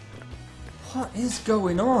 What is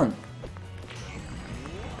going on?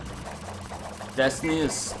 Destiny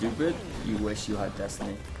is stupid. You wish you had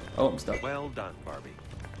Destiny. Oh, I'm stuck. Well done, Barbie.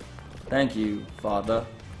 Thank you, Father.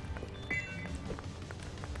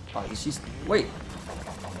 Oh, did she... Wait.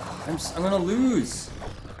 I'm gonna lose.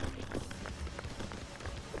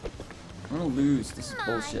 I'm gonna lose. This is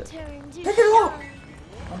bullshit. Pick it up!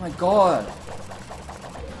 Oh my god.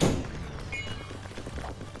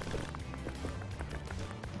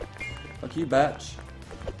 Fuck you, batch.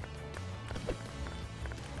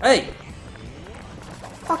 Hey!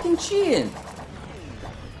 Fucking cheating!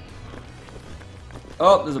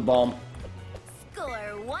 Oh, there's a bomb.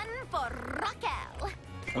 Score one for Raquel.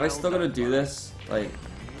 Have I still gotta do this? Like...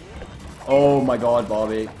 Oh my god,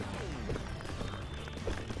 Bobby.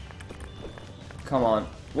 Come on.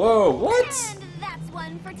 Whoa, what? And that's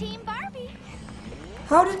one for Team Barbie.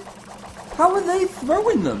 How are they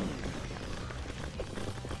throwing them?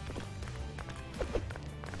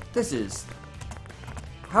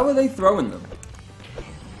 How are they throwing them?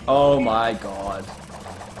 Oh my god.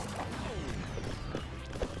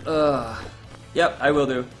 Yep, I will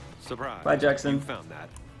do. Surprise. Bye, Jackson. You found that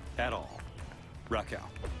at all. Raquel.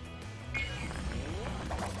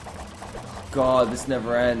 God, this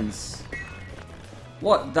never ends.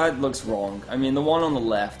 What? That looks wrong. I mean, the one on the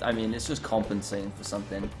left, I mean, it's just compensating for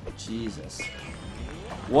something. Jesus.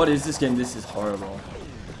 What is this game? This is horrible.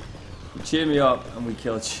 You cheer me up and we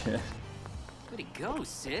kill shit. Way to go,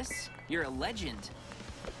 sis. You're a legend.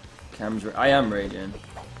 I am raging.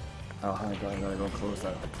 Oh my god, I gotta go close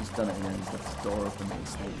that. He's done it again. He's left the door open and it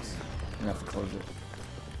snakes. I'm gonna have to close it.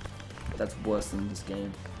 That's worse than this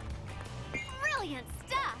game. Brilliant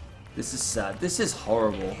stuff. This is sad. This is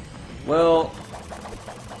horrible. Well,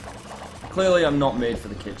 clearly I'm not made for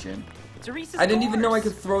the kitchen. Teresa's I didn't even know I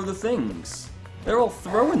doors. could throw the things. They're all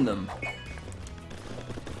throwing them.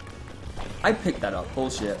 I picked that up.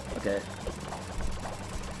 Bullshit. Okay.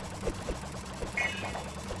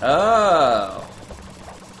 Oh.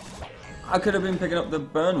 I could have been picking up the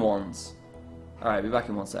burn ones. Alright, be back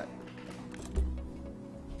in 1 sec.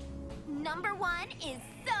 Number one is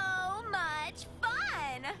so much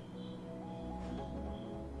fun.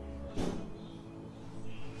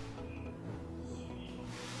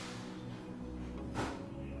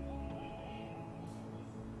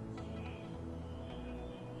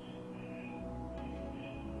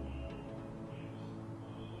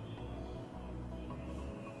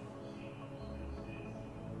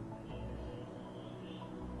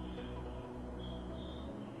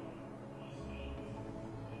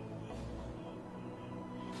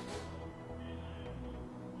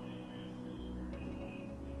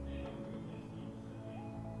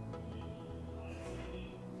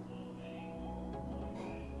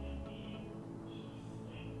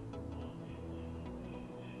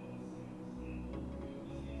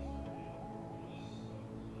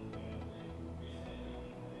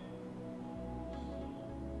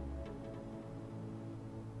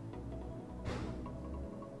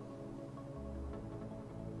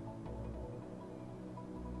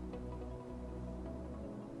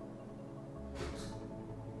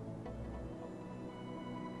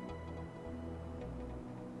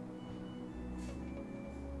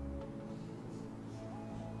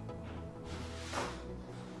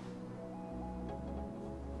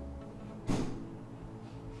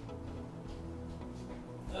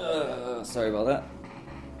 Sorry about that.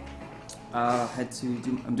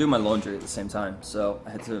 I'm doing my laundry at the same time, so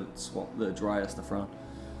I had to swap the dryer to the front.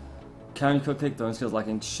 Can you cupcake? Those skills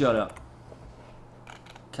lacking. Shut up.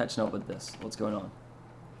 Catching up with this. What's going on?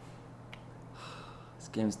 This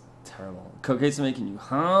game's terrible. Cupcakes are making you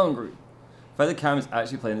hungry. If I had the cameras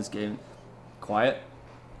actually playing this game, quiet.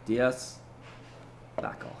 DS.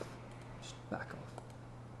 Back off. Just back off.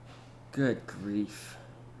 Good grief.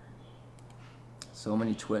 So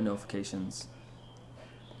many Twitter notifications.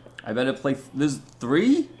 I better play. There's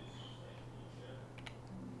 3?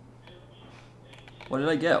 What did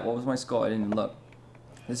I get? What was my score? I didn't even look.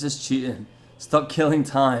 This is cheating. Stop killing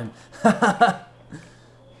time. I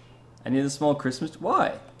need a small Christmas.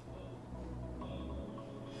 Why?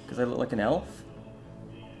 Because I look like an elf?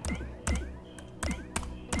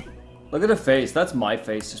 Look at her face. That's my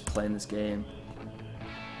face just playing this game.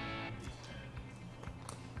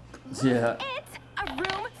 Yeah. A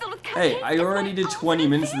room filled with Hey, cupcakes I is already my did 20 ultimate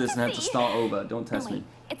minutes of this and I had to fantasy. start over. Don't test No, me. wait.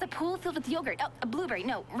 It's a pool filled with yogurt. Oh, a blueberry.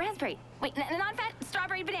 No, raspberry. Wait, non-fat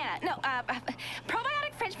strawberry banana. No,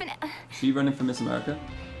 probiotic French banana. She running for Miss America?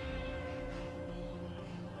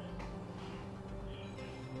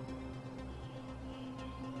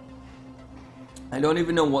 I don't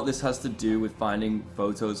even know what this has to do with finding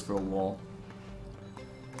photos for a wall.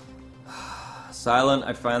 Silent,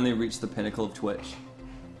 I finally reached the pinnacle of Twitch.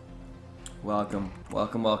 Welcome,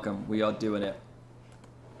 welcome, welcome. We are doing it.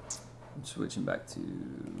 I'm switching back to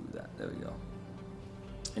that. There we go.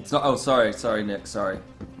 It's not. Oh, sorry, Nick. Sorry,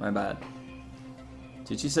 my bad.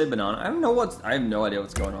 Did she say banana? I don't know what. I have no idea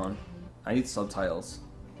what's going on. I need subtitles.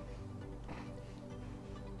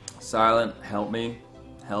 Silent, help me,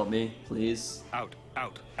 please. Out,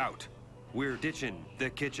 out, out. We're ditching the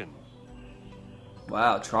kitchen.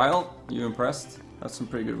 Wow, Trial? You impressed? That's some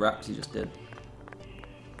pretty good raps you just did.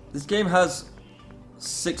 This game has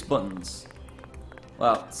 6 buttons.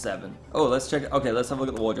 Well, 7. Oh, let's check it. Okay, let's have a look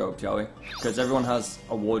at the wardrobe, shall we? Because everyone has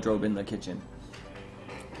a wardrobe in their kitchen.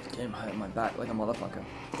 This game hurt my back like a motherfucker.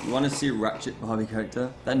 You want to see a Ratchet Barbie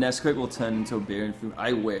character? That Nesquik will turn into a beer and food.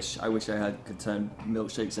 I wish I could turn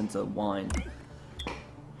milkshakes into wine.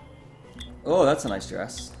 Oh, that's a nice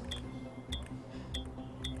dress.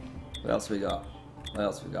 What else we got? What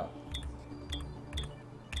else we got?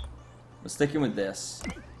 We're sticking with this,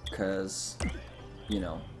 because, you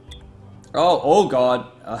know. Oh god.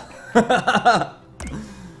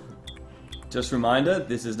 Just reminder,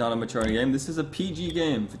 this is not a maturing game. This is a PG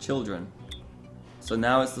game for children. So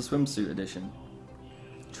now it's the swimsuit edition.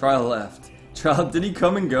 Trial left. Trial, did he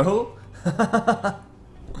come and go?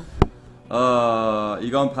 You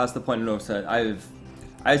gone past the point of no return.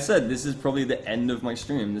 I said this is probably the end of my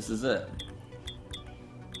stream. This is it.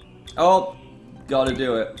 Oh, gotta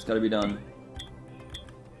do it. It's gotta be done.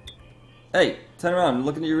 Hey, turn around.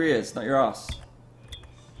 Look into your ears, not your ass.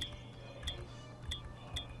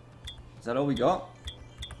 Is that all we got?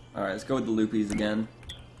 Alright, let's go with the loopies again.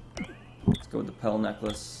 Let's go with the pearl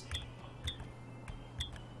necklace.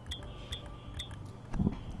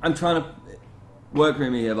 I'm trying to work with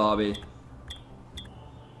me here, Barbie.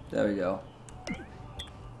 There we go.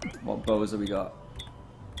 What bows have we got?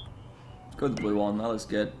 Let's go with the blue one. That looks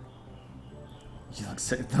good. You look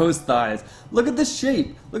sick. Those thighs. Look at the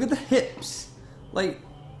shape. Look at the hips. Like,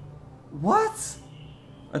 what?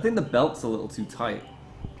 I think the belt's a little too tight.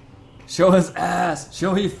 Show us ass.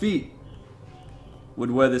 Show your feet.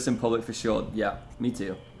 Would wear this in public for sure. Yeah, me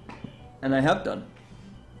too. And I have done.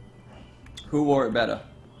 Who wore it better?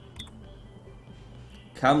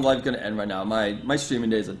 Cam live gonna end right now. My streaming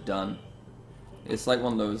days are done. It's like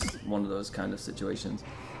one of those kind of situations.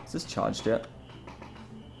 Is this charged yet?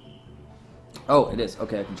 Oh, it is.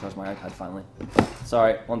 Okay, I can charge my iPad finally.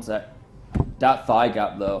 Sorry, one sec. That thigh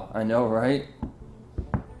gap though. I know, right?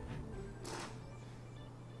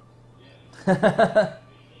 My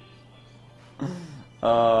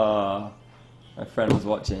friend was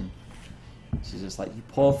watching. She's just like, you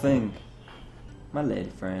poor thing. My lady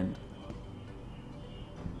friend.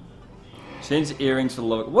 Change the earrings for the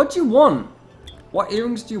lower. What do you want? What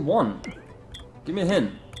earrings do you want? Give me a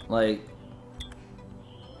hint. Like,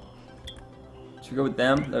 should we go with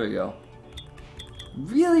them? There we go.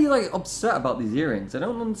 Really, like, upset about these earrings. I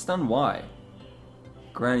don't understand why.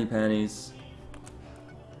 Granny panties.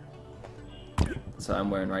 That's what I'm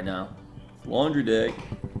wearing right now. Laundry day.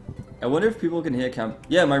 I wonder if people can hear Cam.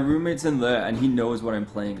 Yeah, my roommate's in there, and he knows what I'm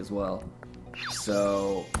playing as well.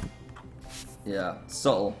 So, yeah,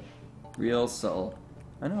 subtle. Real subtle.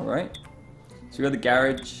 I know, right? So we got the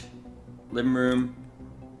garage, living room,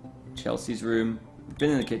 Chelsea's room.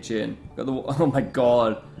 Been in the kitchen. Got the. Oh my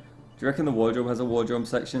god. Do you reckon the wardrobe has a wardrobe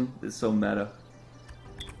section? It's so meta.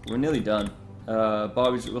 We're nearly done.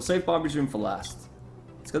 Barbie's. We'll save Barbie's room for last.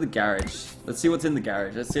 Let's go to the garage. Let's see what's in the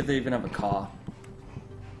garage. Let's see if they even have a car.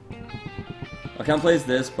 I can't play as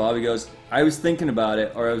this. Barbie goes, I was thinking about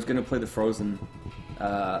it, or I was gonna play the Frozen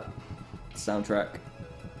soundtrack.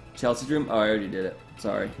 Chelsea's room? Oh, I already did it.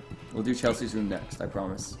 Sorry. We'll do Chelsea's room next, I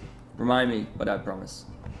promise. Remind me, but I promise.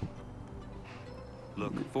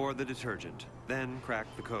 Look for the detergent, then crack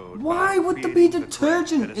the code. Why would there be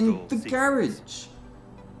detergent in the garage?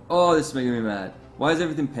 Oh, this is making me mad. Why is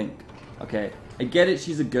everything pink? Okay, I get it,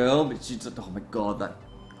 she's a girl, but she's like, oh my god, that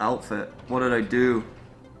outfit. What did I do?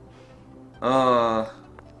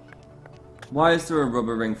 Why is there a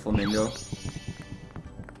rubber ring flamingo?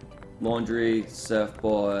 Laundry,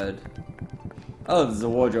 surfboard. Oh, there's a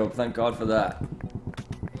wardrobe, thank god for that.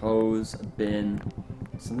 Hose, bin.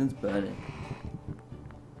 Something's burning.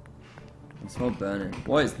 I smell burning.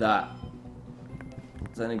 What is that?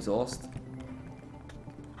 Is that an exhaust?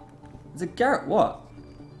 It's a garage. What?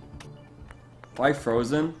 Why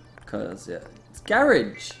Frozen? Cause yeah, it's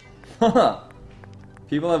garage.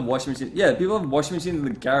 People have washing machines. Yeah, people have washing machines in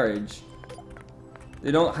the garage.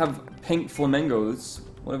 They don't have pink flamingos,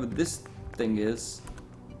 whatever this thing is.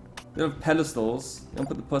 They don't have pedestals. They don't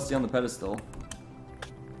put the pussy on the pedestal.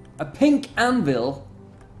 A pink anvil.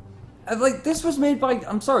 Like, this was made by,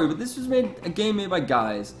 I'm sorry, but this was a game made by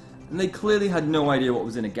guys, and they clearly had no idea what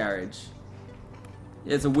was in a garage.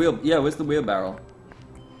 Yeah, it's a wheel, yeah, where's the wheelbarrow?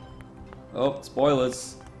 Oh,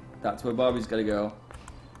 spoilers. That's where Barbie's gotta go.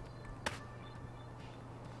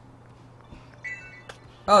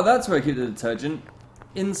 Oh, that's where I keep the detergent.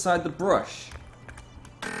 Inside the brush.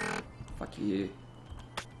 Fuck you.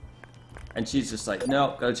 And she's just like,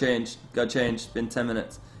 no, gotta change, it's been 10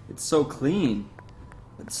 minutes. It's so clean.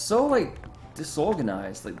 It's so, like,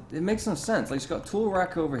 disorganized. Like, it makes no sense. Like, she's got a tool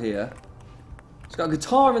rack over here. She's got a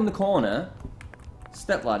guitar in the corner.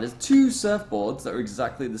 Step ladders. 2 surfboards that are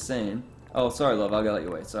exactly the same. Oh, sorry, love. I gotta let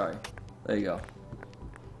you wait. Sorry. There you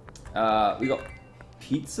go. We got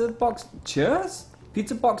pizza box... chairs?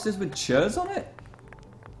 Pizza boxes with chairs on it?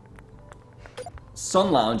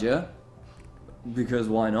 Sun lounger. Because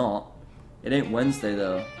why not? It ain't Wednesday,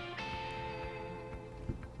 though.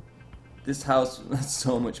 This house has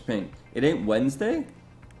so much pink. It ain't Wednesday?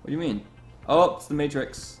 What do you mean? Oh, it's the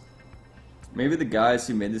Matrix. Maybe the guys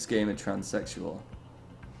who made this game are transsexual.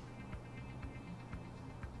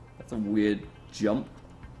 That's a weird jump.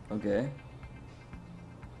 Okay.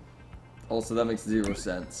 Also, that makes 0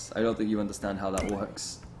 sense. I don't think you understand how that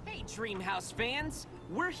works. Hey, Dreamhouse fans!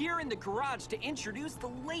 We're here in the garage to introduce the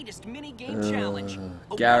latest mini-game challenge.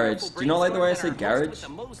 A Garage. wonderful Do you not like the way I say brainstorm that our host garage? with the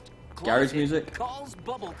most Garage closet music? calls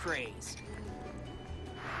Bubble Craze.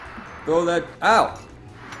 Throw that. Ow!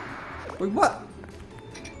 Wait, what?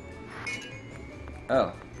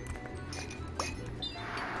 Oh.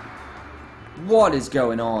 What is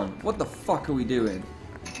going on? What the fuck are we doing?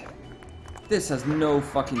 This has no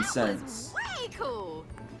fucking sense. Way cool.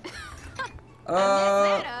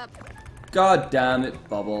 God damn it,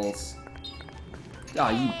 Bubbles. Ah,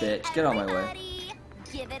 you bitch. Get out of my way. Everybody,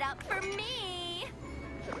 give it up for me.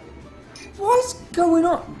 What's going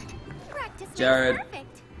on? Practice makes Jared.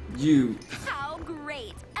 perfect. You. How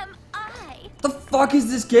great am I? The fuck is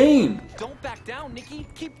this game? Don't back down, Nikki.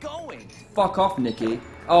 Keep going. Fuck off, Nikki.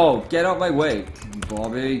 Oh, get out my way,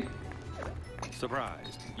 Bobby.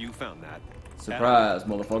 Surprised. You found that. Surprise,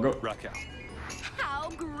 motherfucker. Raquel. How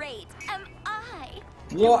great am I?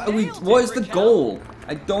 What are we? What is the goal?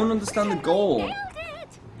 I don't understand the goal. Nailed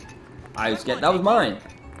it. I was get. That was mine.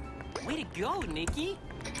 Way to go, Nikki!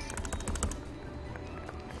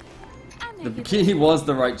 I'm The making key was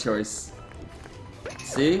the right choice.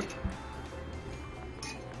 See?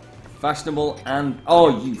 Fashionable and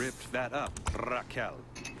oh, you. Ripped that up, Raquel.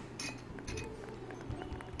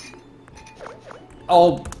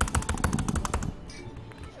 Oh,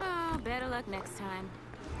 Oh, better luck next time.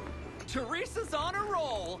 Teresa's on a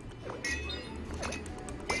roll.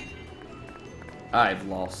 I've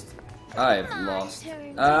lost. I've My lost.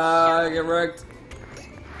 turn to I shine. get wrecked.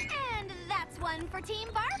 And that's one for Team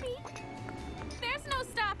Barbie. There's no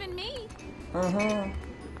stopping me.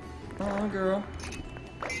 Oh, girl.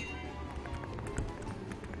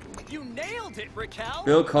 You nailed it, Raquel.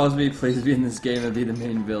 Bill Cosby, please be in this game and be the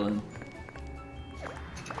main villain.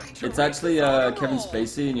 It's actually Kevin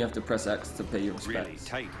Spacey, and you have to press X to pay your Really respects.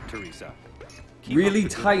 tight, Teresa. Keep Really up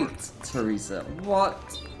the good tight, work. Teresa.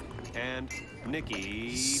 What? And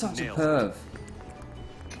Nikki Such a nails it. perv.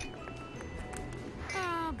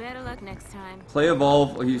 Oh, better luck next time. Play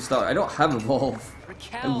Evolve or you start. I don't have Evolve.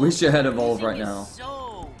 Raquel, I wish I had Evolve right music now. is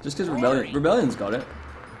So Just because boring. Rebellion's got it.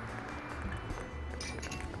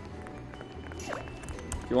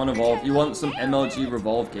 If you want Evolve, you want some MLG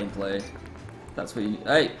Revolve gameplay. That's what you need.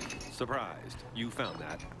 Hey! Surprised. You found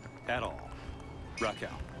that. At all. Raquel.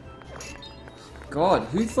 God,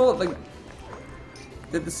 who thought, like...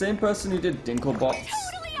 Did the same person who did Dinklebot's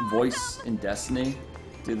voice in Destiny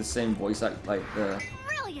do the same voice act, like, the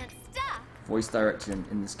Brilliant stuff. voice direction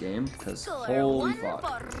in this game? Because, Score holy one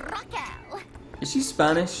fuck. for Raquel. Is she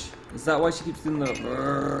Spanish? Is that why she keeps doing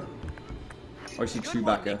the... Or is she Good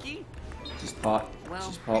one, Chewbacca? Nikki. She's part Well,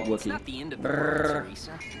 Wookiee. it's not the end of the world, Brrr.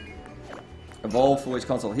 Teresa. Evolve for which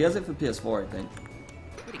console? He has it for PS4, I think.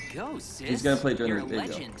 Way to go, sis. He's gonna play during You're the a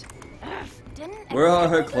video. legend. Didn't Where are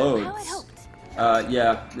her exactly go how I clothes? hoped.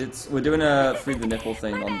 Yeah, we're doing a free the nipple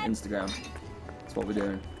thing on Instagram. That's what we're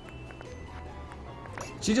doing.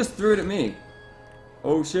 She just threw it at me.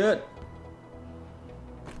 Oh shit.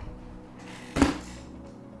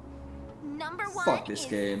 Number one Fuck this is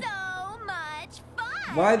game. so much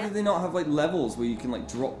fun. Why do they not have like levels where you can like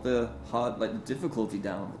drop the the difficulty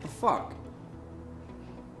down? What the fuck?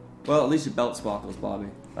 Well, at least your belt sparkles, Barbie.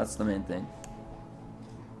 That's the main thing.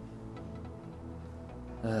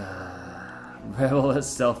 Rebel is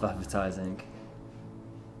self-advertising.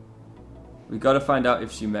 We gotta find out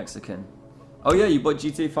if she's Mexican. Oh yeah, you bought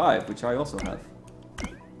GTA 5, which I also have.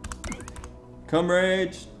 Come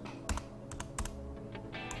rage!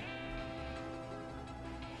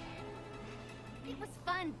 It was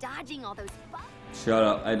fun dodging all those bugs. Shut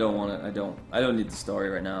up, I don't want it, I don't need the story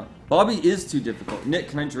right now. Bobby is too difficult. Nick,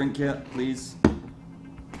 can I drink here, please?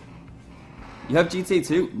 You have GTA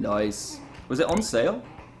 2? Nice. Was it on sale?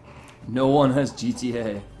 No one has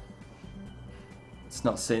GTA. It's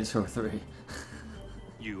not Saints Row 3.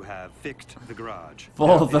 You have fixed the garage.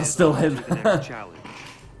 Fourth, Now it that's is still on in. to the next challenge.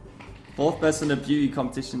 Fourth best in a beauty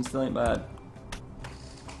competition, still ain't bad.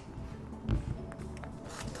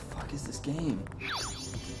 What the fuck is this game?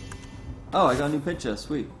 Oh, I got a new picture,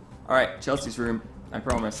 sweet. Alright, Chelsea's room, I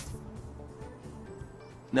promised.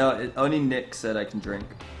 No, only Nick said I can drink.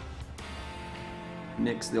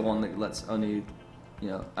 Nick's the one that lets only, you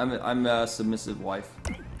know, I'm a submissive wife.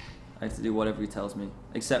 I have to do whatever he tells me,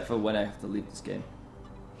 except for when I have to leave this game.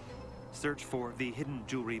 Search for the hidden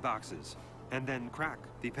jewelry boxes. and then crack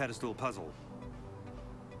the pedestal puzzle.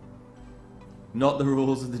 Not the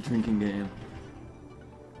rules of the drinking game.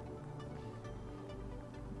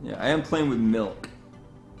 Yeah, I am playing with milk.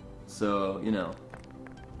 So, you know.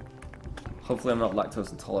 Hopefully I'm not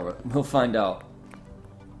lactose intolerant. We'll find out.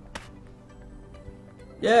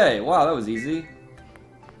 Yay! Wow, that was easy.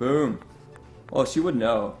 Boom. Well, she would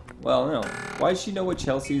know. Well, no. Why does she know what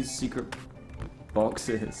Chelsea's secret box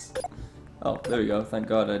is? Oh, there we go. Thank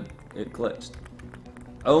God it glitched.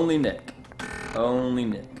 Only Nick. Only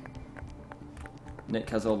Nick. Nick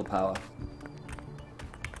has all the power.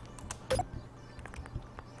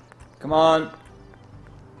 Come on.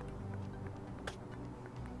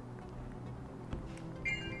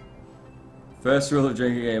 First rule of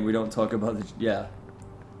drinking game, we don't talk about the... Yeah.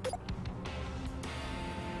 I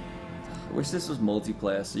wish this was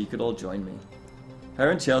multiplayer so you could all join me.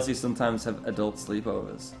 Her and Chelsea sometimes have adult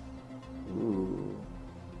sleepovers. Ooh.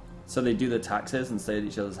 So they do the taxes and stay at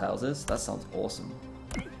each other's houses? That sounds awesome.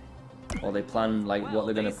 Or they plan like what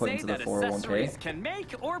they're gonna put into the 401k. Can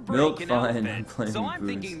make or break Milk, an fine, outfit. I'm playing So I'm booze.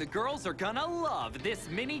 thinking the girls are gonna love this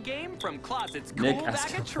mini game from Closet's cool Nick, bag ask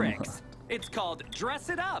of her tricks. It's called Dress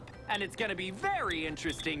It Up, and it's gonna be very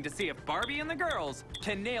interesting to see if Barbie and the girls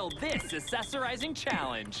can nail this accessorizing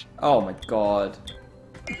challenge. Oh my god.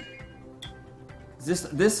 This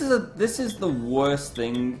is the worst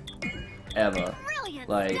thing ever. Brilliant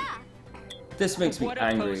Like, stuff. this makes me What a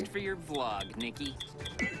angry. post for your vlog, Nikki.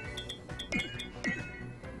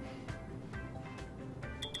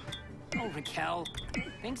 Oh, Raquel.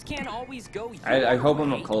 Things can't always go your I hope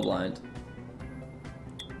I'm way. not colorblind.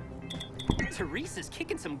 Teresa's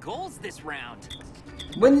kicking some goals this round.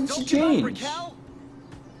 When did she Don't give up, change? Raquel.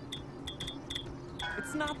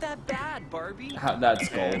 It's not that bad, Barbie. That's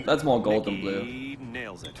gold. That's more gold than blue. Nikki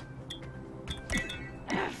nails it.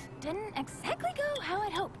 Didn't exactly go how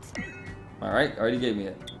I'd hoped. Alright, already gave me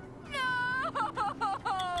it. No!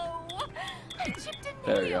 I chipped a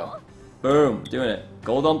There we nail. go. Boom, doing it.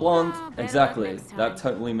 Gold on blonde? Oh, better Exactly. luck next time. That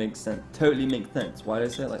totally makes sense. Totally makes sense. Why did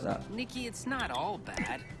I say it like that? Nikki, it's not all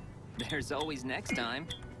bad. There's always next time.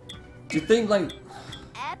 Do you think, like,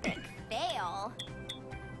 Epic fail.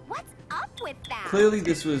 What's up with that? clearly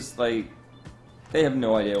this was, like, they have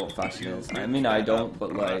no idea what fashion is. I mean, I don't,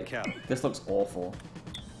 but, like, this looks awful.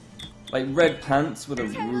 Like, red pants with a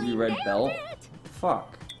ruby red belt?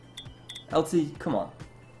 Fuck. LT, come on.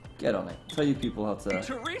 Get on it. Tell you people how to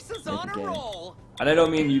Teresa's make on a a game. roll. And I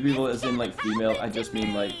don't mean you people as in, like, female. I just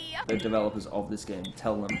mean, like, the developers of this game.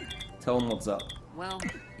 Tell them. Tell them what's up. Well,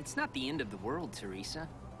 it's not the end of the world, Teresa.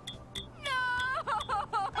 No!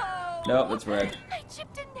 Nope, it's red. I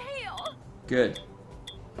chipped a nail. Good.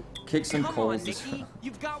 Kick some Come coals on, as Nikki. well.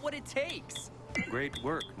 You've got what it takes. Great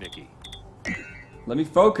work, Nikki. Let me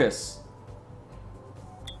focus.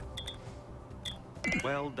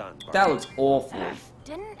 Well done, Barbie. That looks awful.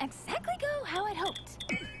 Didn't exactly go how I'd hoped.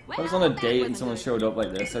 If I was on a date and someone showed up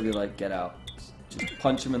like this, I'd be like, get out. Just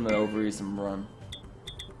punch him in the ovaries and run.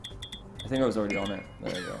 I think I was already on it.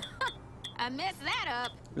 There you go. I messed that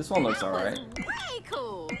up. This one looks That was alright. way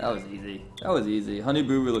cool. That was easy. That was easy. Honey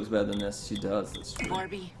Boo Boo looks better than this. She does. That's true.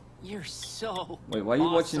 Barbie, you're so Wait, why are you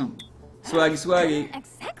awesome. watching Swaggy Swaggy? Didn't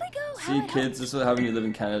exactly go how See, I'd kids, this is what having you live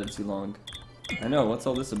in Canada too long. I know. What's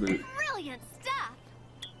all this about? hoped. Brilliant stuff.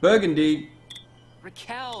 Burgundy.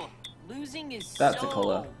 Raquel, losing is That's so the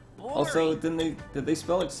color. boring. Also, did they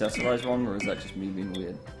spell accessorize wrong, or is that just me being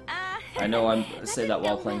weird? I know I say that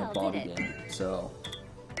while playing a Barbie game, so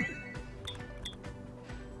Well,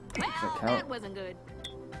 that count? that wasn't good.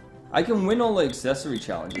 I can win all the accessory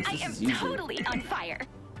challenges. I This am is easy. totally on fire.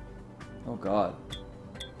 Oh god.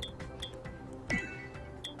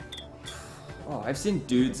 Oh, I've seen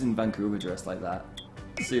dudes in Vancouver dressed like that.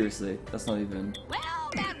 Seriously, that's not even Well,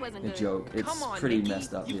 that wasn't a good. joke. It's Come on, pretty Nikki.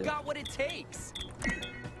 messed up You've here. got what it takes.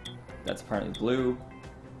 That's apparently blue.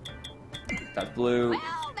 That's blue.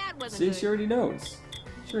 Well, that wasn't See, good. she already knows.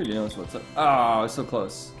 She already knows what's up. Oh, it's so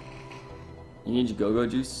close. You need your go-go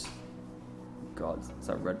juice? God, is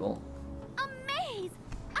that Red Bull? Amaze!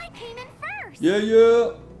 I came in first. Yeah,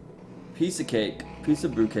 yeah! Piece of cake. Piece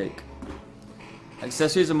of brew cake.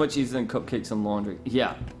 Accessories are much easier than cupcakes and laundry.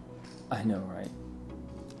 Yeah. I know, right?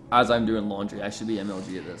 As I'm doing laundry, I should be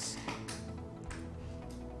MLG at this.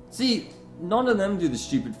 See, none of them do the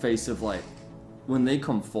stupid face of, like, when they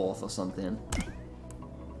come fourth or something.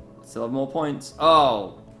 Still have more points.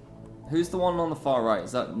 Oh! Who's the one on the far right?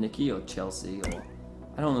 Is that Nikki or Chelsea or...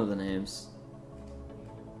 I don't know the names.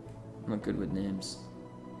 I'm not good with names.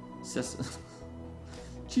 Sis...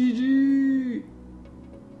 GG!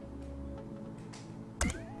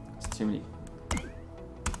 It's too many.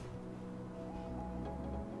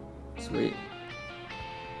 Sweet.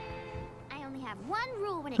 I only have one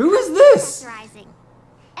rule when it Who comes is to this? accessorizing.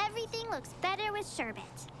 Everything looks better with sherbet.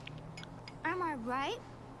 Am I right?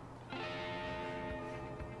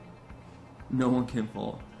 No one can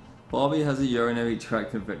fall. Barbie has a urinary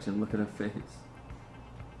tract infection. Look at her face.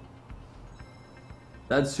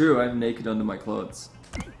 That's true. I'm naked under my clothes.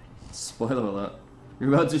 Spoiler alert.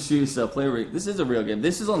 You're about to shoot yourself. This is a real game.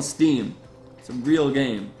 This is on Steam. It's a real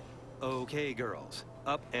game. Okay, girls.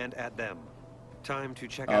 Up and at them. Time to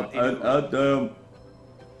check Up out a and new... at them.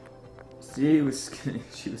 She was skinny.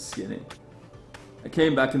 She was skinny. I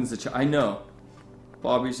came back and there's a I know.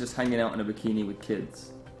 Barbie's just hanging out in a bikini with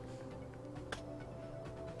kids.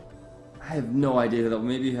 I have no idea who that was.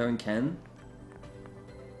 Maybe her and Ken?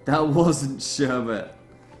 That wasn't sherbet.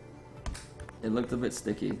 It looked a bit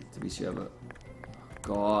sticky to be sherbet.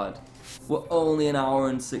 God. We're only an hour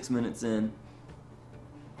and 6 minutes in.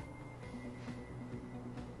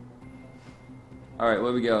 Alright,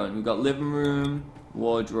 where are we going? We've got living room,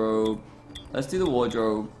 wardrobe. Let's do the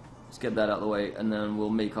wardrobe. Let's get that out of the way, and then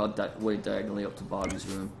we'll make our way diagonally up to Barbie's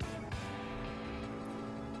room.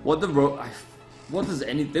 What does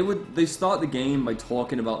any... They start the game by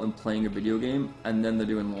talking about them playing a video game, and then they're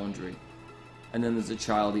doing laundry. And then there's a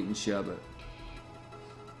child eating sherbet.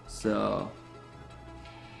 So...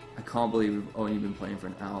 I can't believe we've only been playing for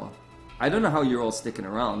an hour. I don't know how you're all sticking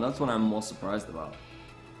around. That's what I'm more surprised about.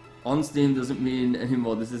 On Steam doesn't mean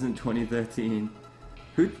anymore. This isn't 2013.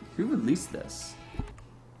 Who released this?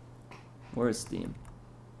 Where is Steam?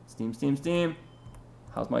 Steam.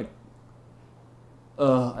 How's my...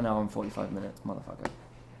 an hour and 45 minutes, motherfucker.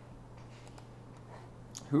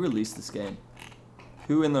 Who released this game?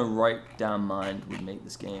 Who in the right damn mind would make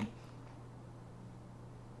this game?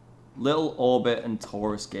 Little Orbit and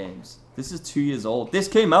Taurus Games. This is 2 years old. This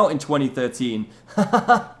came out in 2013.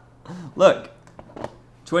 Look.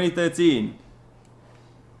 2013.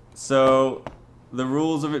 So, the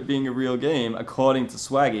rules of it being a real game, according to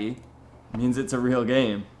Swaggy, means it's a real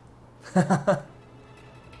game.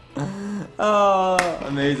 Oh,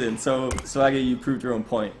 amazing. So, Swaggy, you proved your own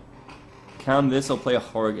point. Cam this or play a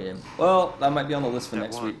horror game. Well, that might be on the list for Step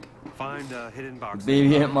next 1. week. Find a hidden box.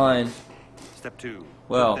 Baby ain't mine. Step 2.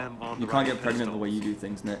 Well, Put them on you the can't right get pregnant the way pedestals. you do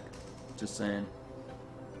things, Nick. Just saying.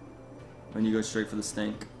 When you go straight for the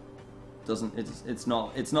stink. It's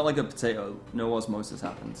not like a potato. No osmosis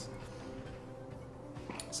happens.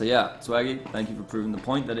 So yeah, Swaggy, thank you for proving the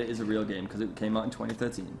point that it is a real game, because it came out in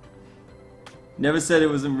 2013. Never said it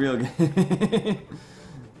was a real game.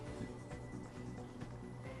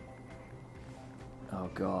 Oh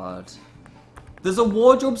god. There's a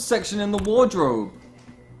wardrobe section in the wardrobe.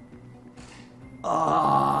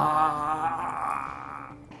 Ah.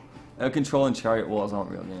 Air Control and Chariot Wars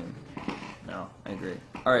aren't real game. No, I agree.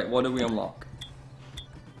 Alright, what do we unlock?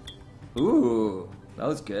 Ooh, that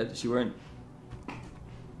was good. She wearing...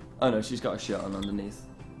 Oh no, she's got a shirt on underneath.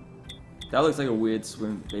 That looks like a weird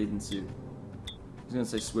bathing suit. I was gonna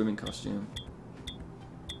say swimming costume.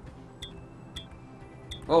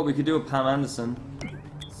 Oh, we could do a Pam Anderson.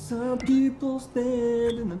 Some people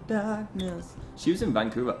stand in the darkness. She was in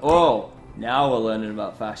Vancouver. Oh, now we're learning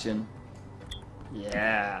about fashion.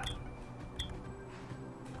 Yeah.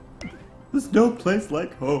 There's no place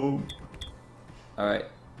like home. Alright.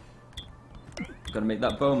 Gotta make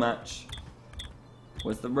that bow match.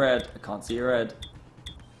 Where's the red? I can't see a red.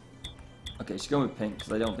 Okay, she's going with pink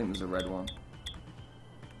because I don't think there's a red one.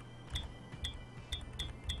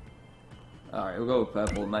 Alright, we'll go with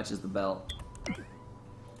purple. It matches the belt.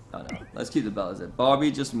 Oh no, let's keep the belt as it.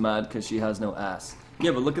 Barbie just mad because she has no ass.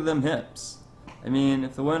 Yeah, but look at them hips. I mean,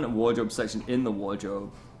 if there weren't a wardrobe section in the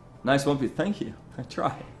wardrobe. Nice one, Pete. Thank you. I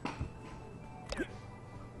tried.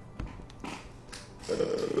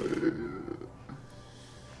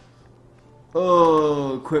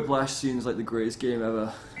 Oh, Quiplash seems like the greatest game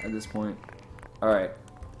ever at this point. Alright.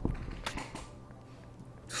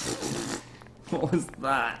 What was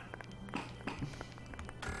that?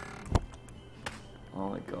 Oh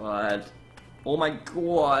my god. Oh my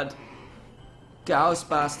god.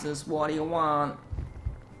 Ghostbusters, what do you want?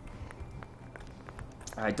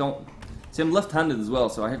 I don't... See, I'm left-handed as well,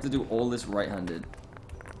 so I have to do all this right-handed.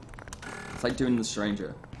 It's like doing The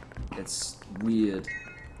Stranger. It's weird.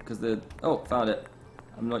 Because the... Oh, found it.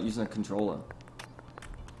 I'm not using a controller.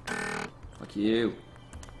 Fuck you.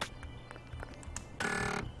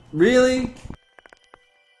 Really?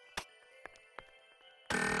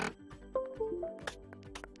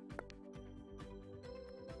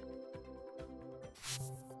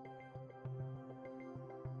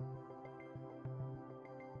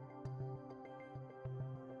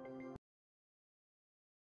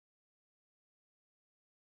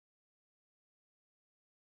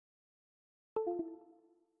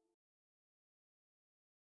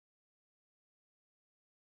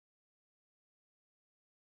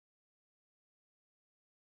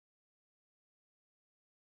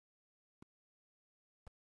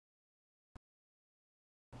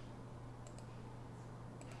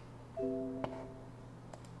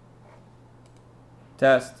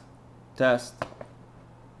 Test. Test.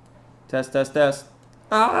 Test, test, test.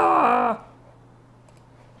 Ah!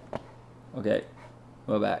 Okay,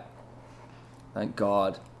 we're back. Thank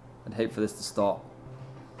God. I'd hate for this to stop.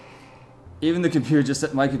 Even the computer just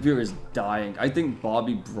said my computer is dying. I think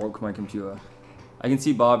Barbie broke my computer. I can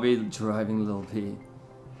see Barbie driving Lil P.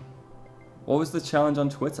 What was the challenge on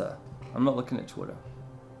Twitter? I'm not looking at Twitter.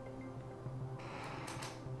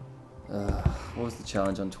 What was the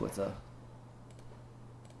challenge on Twitter?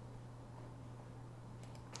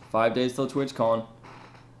 5 days till TwitchCon.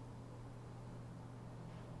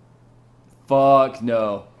 Fuck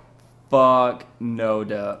no. Fuck no,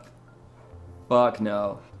 Derp. Fuck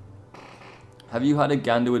no. Have you had a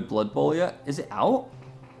gander with Blood Bowl yet? Is it out?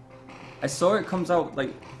 I saw it comes out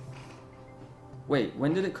like... Wait,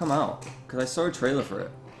 when did it come out? Because I saw a trailer for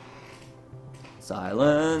it.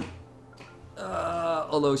 Silent.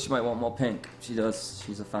 Although she might want more pink. She does.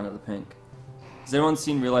 She's a fan of the pink. Has anyone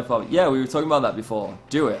seen Real Life Barbie? Yeah, we were talking about that before.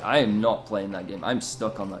 Do it. I am not playing that game. I'm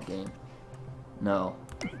stuck on that game. No.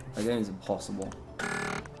 That game is impossible.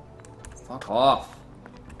 Fuck off.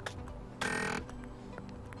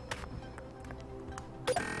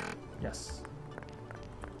 Yes.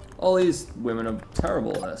 All these women are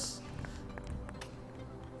terrible at this.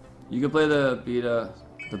 You can play the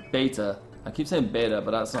beta. I keep saying beta,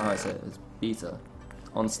 but that's not how I say it. It's beta.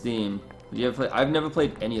 On Steam. Did you ever play? I've never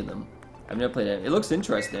played any of them. I've never played it. It looks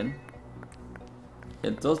interesting.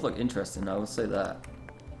 It does look interesting, I will say that.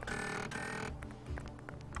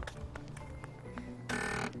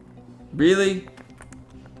 Really?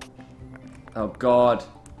 Oh God.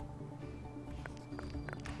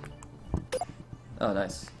 Oh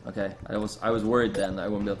nice. Okay. I was worried then that I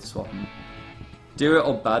wouldn't be able to swap them. Do it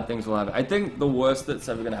or bad things will happen. I think the worst that's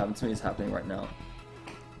ever gonna happen to me is happening right now.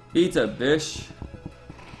 Beta, bish.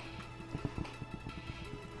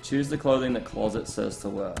 Choose the clothing that Closet says to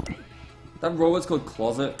wear. That robot's called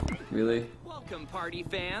Closet? Really? Welcome, party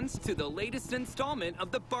fans, to the latest installment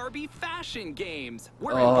of the Barbie Fashion Games.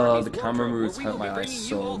 We're in Oh, Barbie's the camera wardrobe, moves where we hurt will my be eyes bringing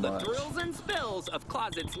so you all much. the thrills and spills of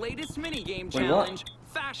Closet's latest minigame Wait, challenge,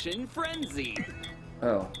 Fashion Frenzy.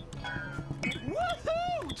 Oh.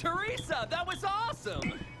 Woohoo! Teresa, that was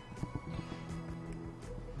awesome!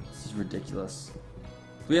 This is ridiculous.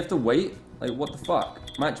 Do we have to wait? Like, what the fuck?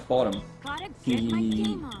 Match bottom. Gotta get my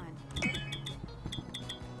game on.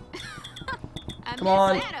 Come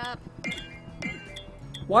on. That up.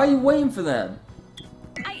 Why are you waiting for them?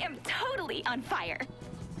 I am totally on fire.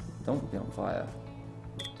 Don't be on fire.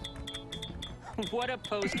 What a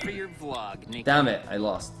post for your vlog, Nikki. Damn it, I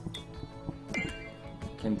lost.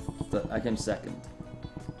 I came second.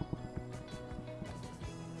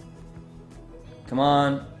 Come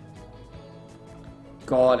on.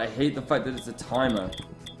 God, I hate the fact that it's a timer.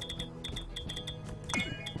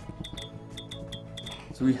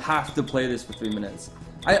 So we have to play this for 3 minutes.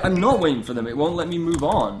 I'm not waiting for them. It won't let me move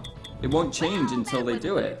on. It won't change until they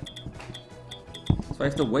do it. So I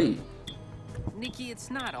have to wait. Nikki,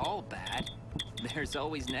 it's not all bad. There's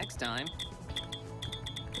always next time.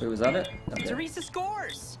 Wait, was that it? Okay. Teresa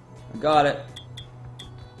scores! I got it.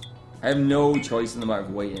 I have no choice in the matter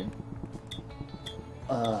of waiting.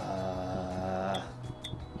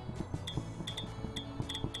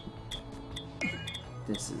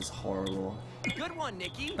 This is horrible. Good one,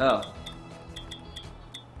 Nikki. Oh.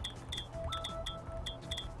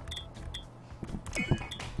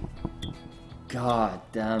 God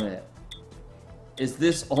damn it. Is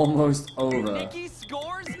this almost over? Nikki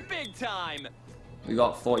scores big time. We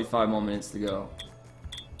got 45 more minutes to go.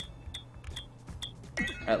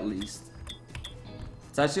 At least.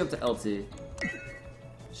 It's actually up to LT.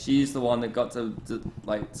 She's the one that got to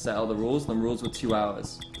like set all the rules. The rules were 2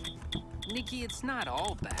 hours. Nikki, it's not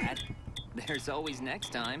all bad. There's always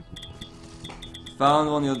next time. Found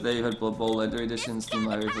one the other day who had Blood Bowl Legendary Editions in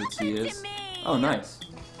my library for 2 years. Oh, nice.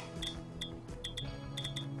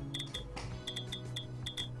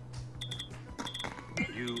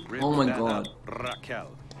 You Oh my ripped that God. up,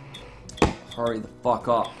 Raquel. Hurry the fuck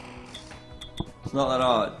up. It's not that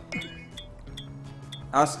hard.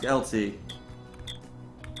 Ask LT.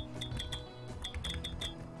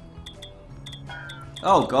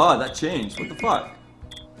 Oh God, that changed. What the fuck?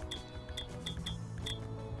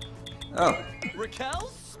 Oh.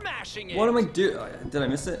 Raquel's smashing it. What am I doing? Did I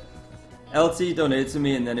miss it? LT donated to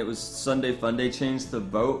me, and then it was Sunday Funday changed to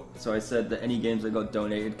vote. So I said that any games that got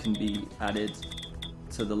donated can be added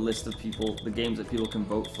to the list of people, the games that people can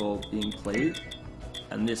vote for being played.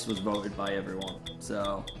 And this was voted by everyone.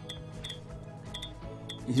 So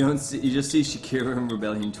you just see Shakira and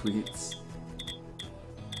Rebellion tweets.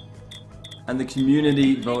 And the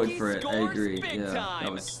community voted for it. I agree. Yeah,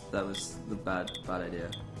 that was the bad idea.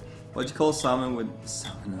 What'd you call salmon with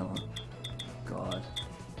salmonella? God.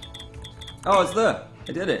 Oh, it's there.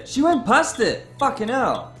 I did it. She went past it. Fucking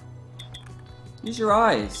hell. Use your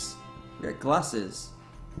eyes. You got glasses.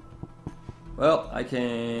 Well, I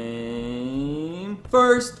came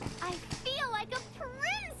first. I feel like a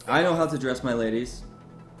princess. I know how to dress my ladies.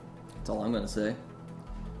 That's all I'm gonna say.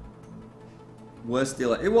 Worst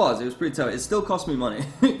deal. It was pretty tough. It still cost me money.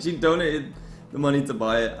 She donated the money to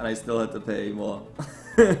buy it, and I still had to pay more.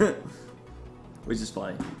 Which is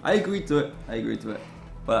funny. I agreed to it.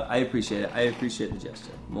 But I appreciate it. I appreciate the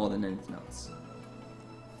gesture more than anything else.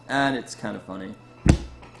 And it's kind of funny.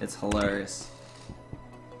 It's hilarious.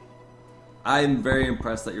 I'm very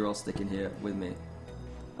impressed that you're all sticking here with me.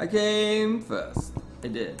 I came first. I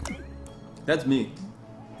did. That's me.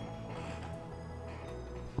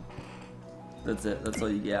 That's it. That's all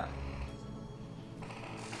you get.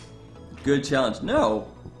 Good challenge. No!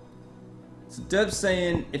 So Deb's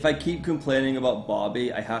saying, if I keep complaining about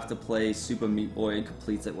Barbie, I have to play Super Meat Boy and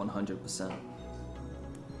complete it 100%.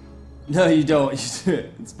 No, you don't.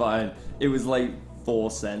 It's fine. It was like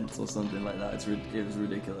 4 cents or something like that. It was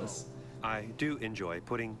ridiculous. I do enjoy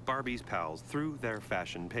putting Barbie's pals through their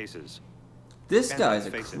fashion paces. This And guy's let's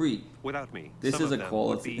a face it, creep. Without me, This some is of a them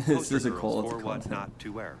quality- would be this is a poster girls quality for what content. not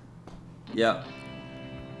to wear. Yeah.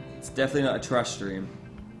 It's definitely not a trash stream.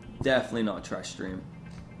 Definitely not a trash stream.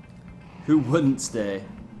 Who wouldn't stay?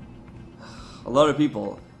 A lot of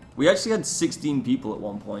people. We actually had 16 people at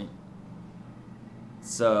one point.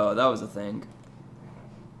 So that was a thing.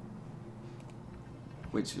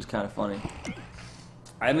 Which was kind of funny.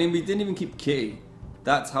 I mean, we didn't even keep Kitty.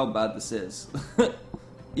 That's how bad this is.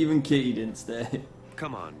 Even Kitty didn't stay.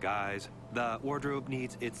 Come on, guys. The wardrobe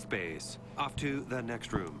needs its space. Off to the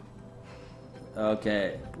next room.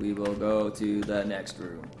 Okay, we will go to the next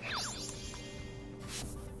room.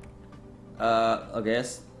 I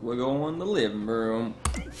guess we're going in the living room.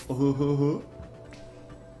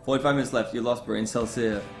 45 minutes left. You lost brain cells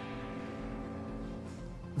here.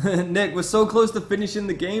 Nick, we're so close to finishing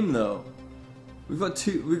the game, though. We've got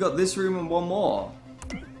two. We got this room and one more.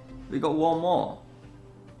 We got one more.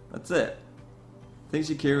 That's it. I think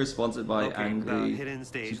Shakira is sponsored by Okay, Angry. the hidden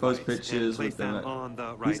stage She posts lights, pictures and with place them. on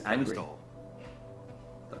the Who's right angry? pedestal.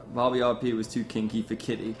 Barbie RP was too kinky for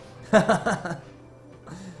Kitty. I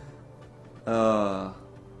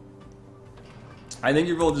think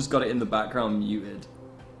you've all just got it in the background muted.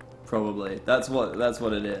 Probably. That's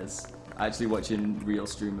what it is. Actually watching real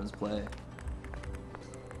streamers play.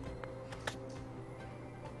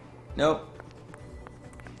 Nope.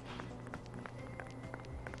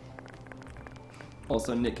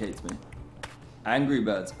 Also, Nick hates me. Angry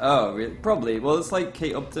Birds. Oh, really? Probably. Well, it's like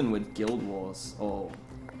Kate Upton with Guild Wars or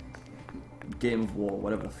Game of War,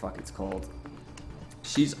 whatever the fuck it's called.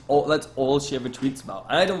 That's all she ever tweets about.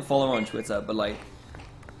 And I don't follow her on Twitter, but like,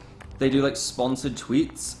 they do like sponsored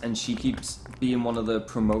tweets, and she keeps being one of the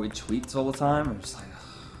promoted tweets all the time. I'm just like,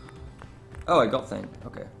 oh, I got thing.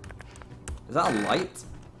 Okay. Is that a light?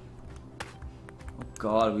 Oh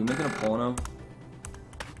god, are we making a porno?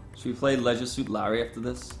 Should we play Leisure Suit Larry after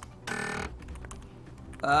this?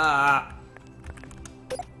 Ah!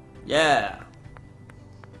 Yeah!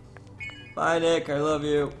 Bye, Nick. I love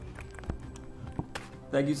you.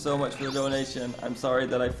 Thank you so much for the donation. I'm sorry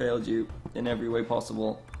that I failed you in every way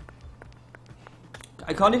possible.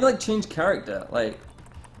 I can't even, like, change character. Like,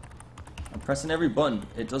 I'm pressing every button.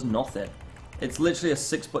 It does nothing. It's literally a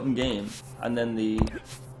 6-button game. And then the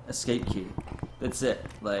escape key. That's it.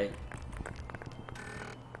 Like,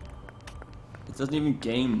 it doesn't even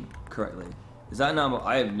game correctly. Is that an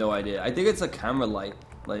I have no idea. I think it's a camera light.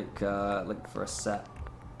 Like for a set.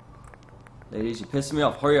 Ladies, you're pissing me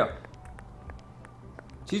off. Hurry up.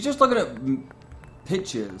 She's just looking at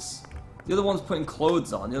pictures. The other one's putting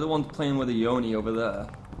clothes on. The other one's playing with a yoni over there.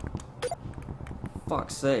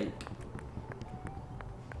 Fuck's sake.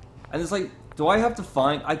 And it's like, do I have to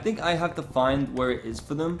find... I think I have to find where it is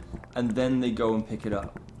for them, and then they go and pick it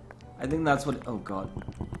up. I think that's what... Oh, God.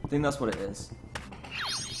 I think that's what it is.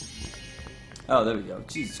 Oh, there we go.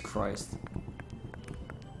 Jesus Christ.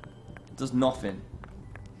 It does nothing.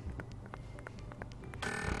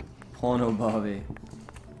 Porno Barbie.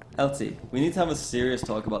 LT, we need to have a serious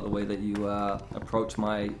talk about the way that you approach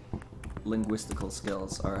my linguistical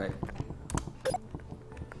skills, alright?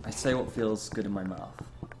 I say what feels good in my mouth.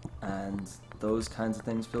 And those kinds of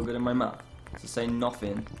things feel good in my mouth. So say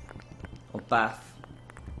nothing, or bath,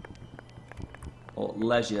 or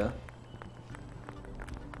leisure.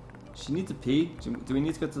 She needs to pee? Do we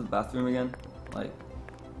need to go to the bathroom again? Like,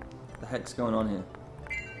 what the heck's going on here?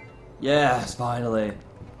 Yes, finally.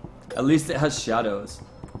 At least it has shadows.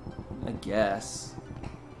 I guess.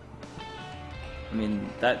 I mean,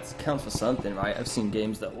 that counts for something, right? I've seen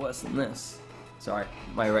games that are worse than this. Sorry,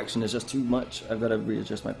 my erection is just too much. I've got to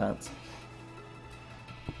readjust my pants.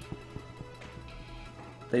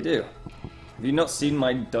 They do. Have you not seen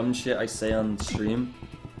my dumb shit I say on stream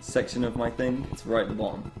section of my thing? It's right at the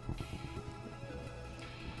bottom.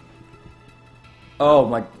 Oh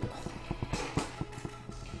my...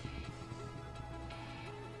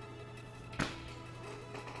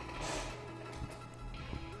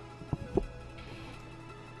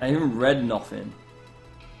 I haven't read nothing.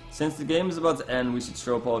 Since the game is about to end, we should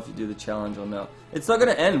show up all if you do the challenge or no. It's not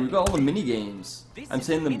gonna end. We've got all the mini games. I'm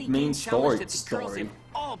saying the main story. Have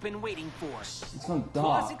all been waiting for. It's not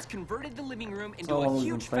Plus, dark. it's converted the living room into all a we've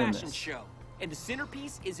huge been playing fashion this. show, and the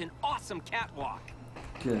centerpiece is an awesome catwalk.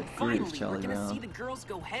 Good Finally, grief, Charlie we're gonna see Brown. the girls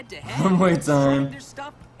go head to head. One more strut time. their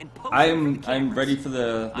stuff, and pose for the I'm cameras. ready for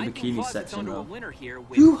the I think bikini Closet's section onto a though. winner here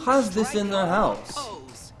with Who has this strike in their on house?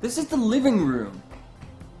 pose. This is the living room.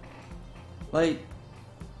 Like...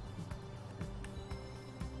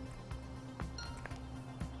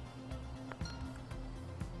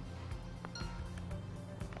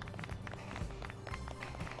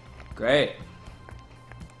 Great.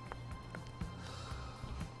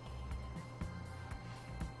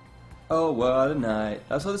 Oh, what a night.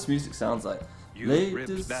 That's what this music sounds like. You Late ripped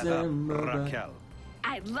that up, December. Raquel.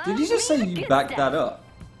 I love Did you just say me you good backed stuff. that up?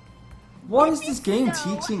 Why is This this is game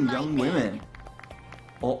so teaching young my women? thing.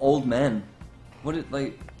 Or old men? What it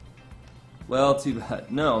like... Well, too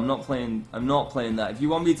bad. No, I'm not playing that. If you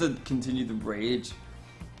want me to continue the rage...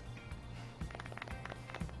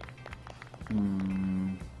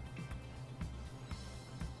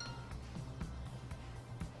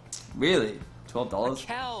 Really? $12?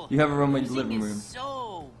 Raquel, You have a room in the losing living is room.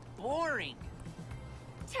 so boring.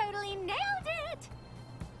 Totally nailed it!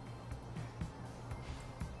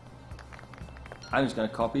 I'm just gonna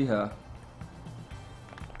copy her.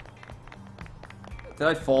 Did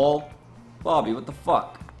I fall? Barbie, what the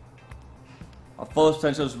fuck? Our fullest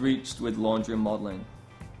potential is reached with laundry and modeling.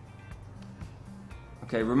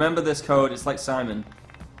 Okay, remember this code. It's like Simon.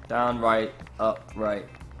 Down, right, up, right.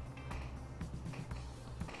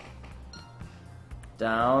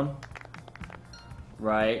 Down,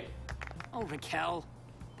 right. Oh, Raquel,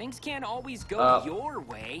 things can't always go Up. your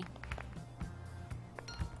way.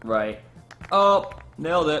 Right. Oh,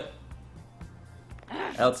 nailed it.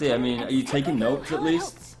 LT, I mean, are you taking notes at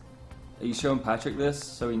least? Are you showing Patrick this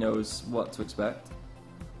so he knows what to expect?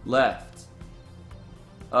 Left.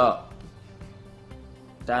 Up.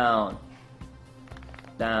 Down.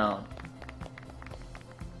 Down.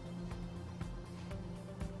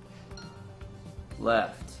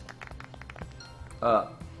 Left.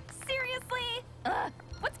 Up. Seriously?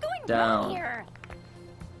 What's going Down. wrong here?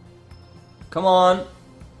 Come on.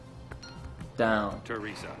 Down.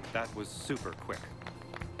 Teresa, that was super quick.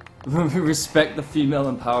 Respect the female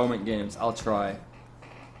empowerment games. I'll try.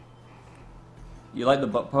 You like the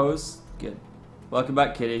butt pose? Good. Welcome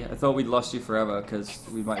back, Kitty. I thought we'd lost you forever because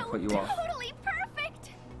we might have put you off. Totally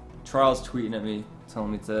perfect. Trial's tweeting at me,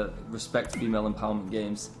 telling me to respect female empowerment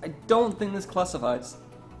games. I don't think this classifies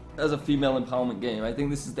as a female empowerment game. I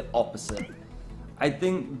think this is the opposite. I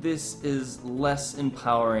think this is less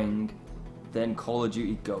empowering than Call of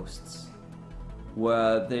Duty Ghosts,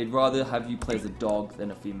 where they'd rather have you play as a dog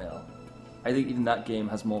than a female. I think even that game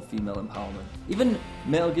has more female empowerment. Even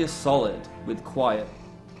Metal Gear Solid with Quiet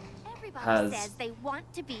Everybody has says they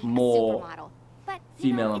want to be more a supermodel. But,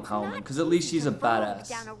 female it's empowerment, not 'cause at least easy she's to a vogue badass.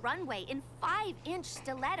 down a runway in 5-inch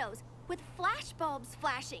stilettos with flash bulbs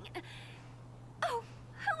flashing. Oh,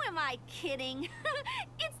 who am I kidding?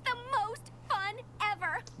 It's the most fun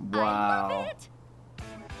ever. Wow. I love it.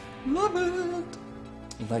 Love it!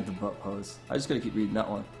 You like the butt pose. I just gotta keep reading that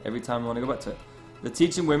one every time I want to go back to it. They're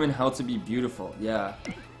teaching women how to be beautiful. Yeah.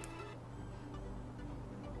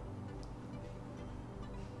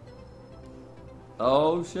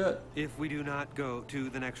 Oh shit. If we do not go to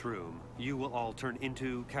the next room, you will all turn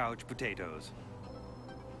into couch potatoes.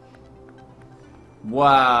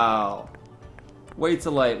 Wow. Way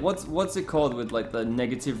to like, what's it called with like the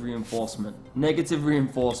negative reinforcement? Negative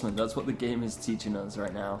reinforcement, that's what the game is teaching us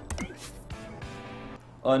right now.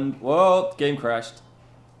 Whoa, game crashed.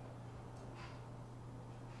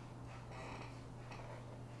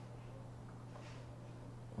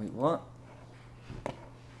 Wait, what?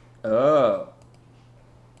 Oh.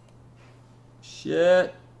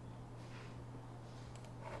 Shit.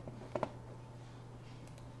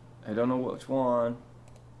 I don't know which one.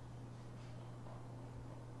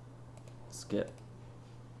 Skip.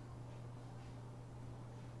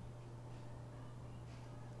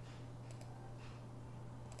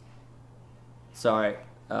 Sorry.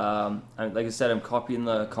 Like I said, I'm copying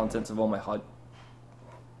the contents of all my HUD.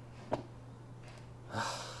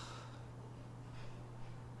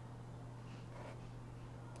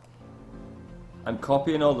 I'm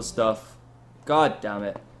copying all the stuff. God damn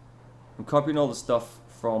it. I'm copying all the stuff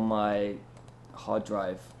from my hard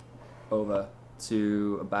drive over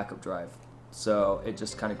to a backup drive. So it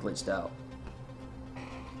just kind of glitched out.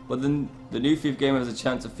 But then the new Thief game has a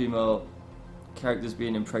chance of female characters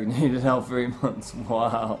being impregnated out 3 months.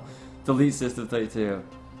 Wow. Delete System 32.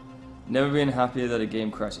 Never been happier that a game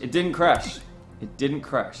crashed. It didn't crash. It didn't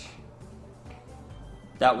crash.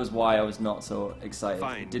 That was why I was not so excited.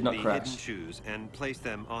 It did not crash. Shoes and place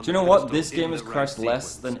them on. Do you know what? This game has crashed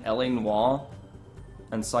less than L.A. Noire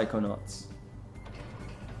and Psychonauts.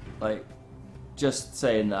 Like, just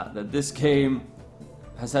saying that this game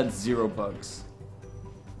has had 0 bugs.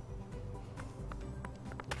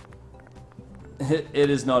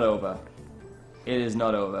 It is not over. It is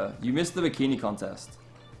not over. You missed the bikini contest.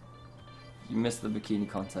 You missed the bikini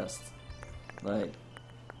contest. Like,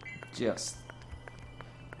 just.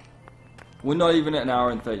 We're not even at an hour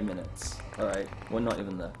and 30 minutes. Alright, we're not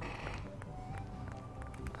even there.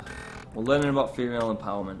 We're learning about female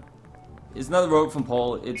empowerment. It's another rogue from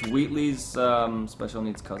Paul. It's Wheatley's special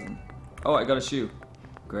needs cousin. Oh, I got a shoe.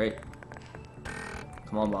 Great.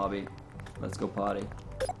 Come on, Bobby. Let's go party.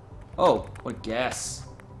 Oh, what a guess.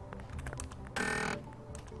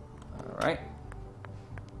 Alright.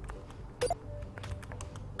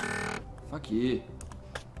 Fuck you.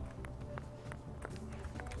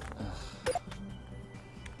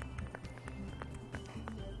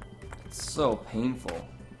 It's so painful.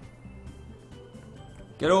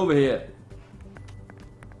 Get over here.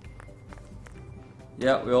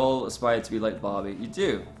 Yeah, we all aspire to be like Barbie. You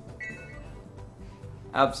do.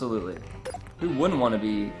 Absolutely. Who wouldn't want to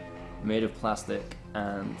be made of plastic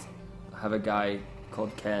and have a guy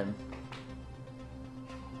called Ken?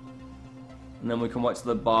 And then we can watch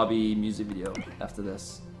the Barbie music video after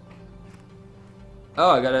this.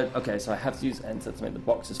 Oh, I gotta. Okay, so I have to use enter to make the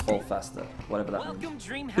boxes fall faster. Whatever that Welcome, means.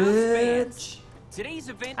 Dreamhouse Bitch. fans. Today's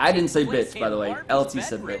event I didn't say takes bitch, by the way. place in LT Barbie's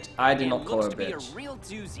said bedroom, bitch. I did and not it call her looks to be bitch. a real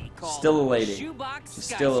doozy called Still a lady. Shoebox She's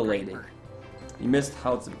still a lady. Skyscraper. You missed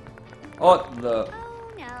how to. Oh, the.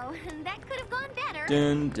 Oh no, that could have gone better.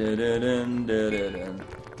 Dun, dun, dun, dun, dun,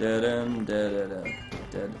 dun, dun, dun, dun,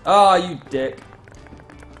 dun. Oh, you dick.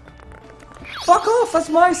 Fuck off, that's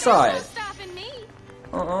my side. Stopping me.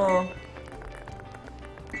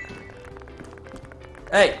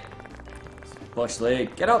 Hey. Bush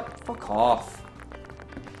League, get out. Fuck off.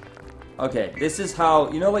 Okay, this is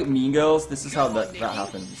how, you know, like Mean Girls? This is how that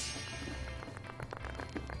happens.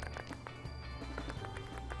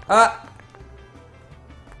 Ah!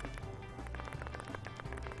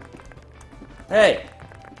 Hey!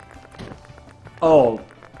 Oh.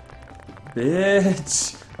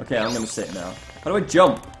 Bitch! Okay, I'm gonna sit now. How do I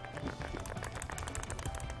jump?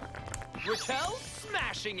 Raquel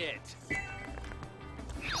smashing it.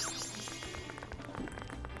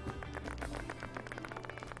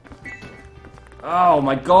 Oh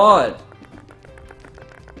my god!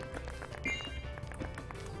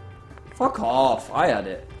 Fuck off, I had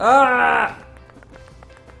it. Ah!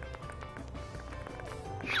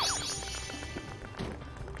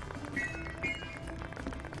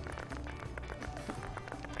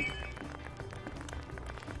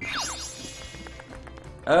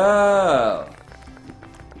 Oh.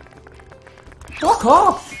 Fuck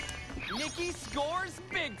off! Nikki scores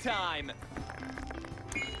big time.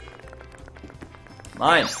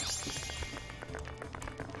 Mine.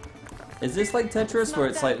 Is this like Tetris where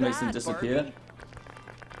it's like makes them disappear? Barbie.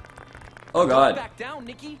 Oh god. Back down,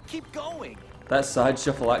 Nikki. Keep going. That side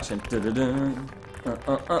shuffle action.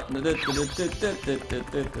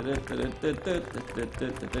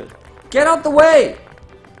 Get out the way!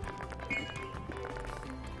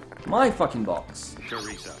 My fucking box.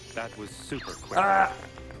 Teresa, that was super quick. Ah!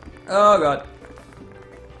 Oh god.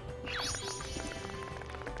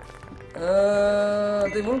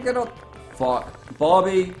 They won't get out. Fuck.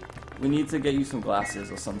 Barbie, we need to get you some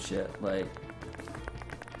glasses or some shit. Like.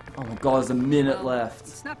 Oh my god, there's a minute Well, left.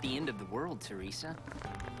 It's not the end of the world, Teresa.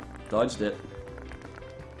 Dodged it.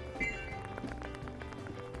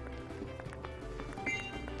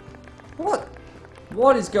 What?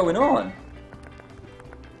 What is going on?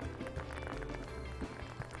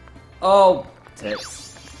 Oh,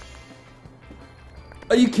 tits.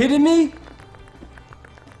 Are you kidding me?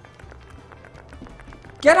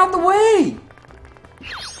 Get out of the way!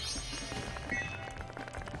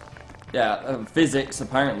 Yeah, physics,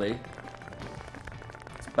 apparently.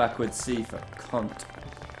 It's backwards C for cunt.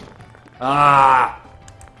 Ah!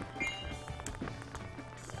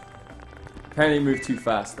 Apparently it moved too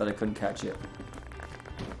fast that I couldn't catch it.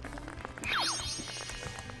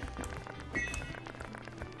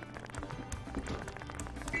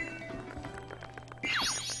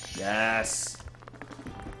 Yes!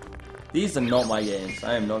 These are not my games.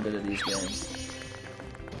 I am not good at these games.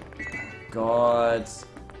 God.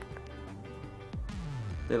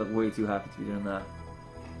 They look way too happy to be doing that.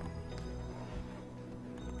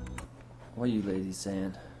 What are you ladies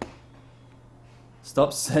saying?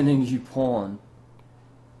 Stop sending you porn.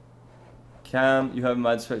 Cam, you have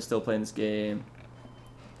Magistrate still playing this game.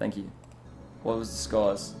 Thank you. What was the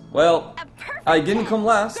scores? Well, I didn't come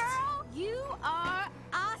last. Girl, you are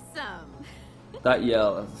awesome. That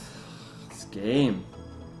yell. This game.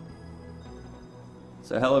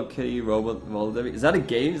 So Hello Kitty Robot Roller Derby. Is that a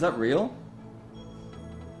game? Is that real?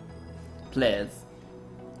 Please.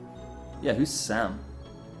 Yeah, who's Sam?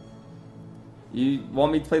 You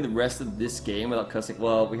want me to play the rest of this game without cussing?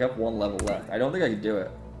 Well, we have one level left. I don't think I can do it.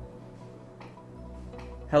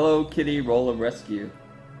 Hello Kitty Roller Rescue.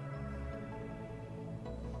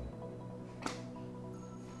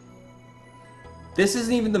 This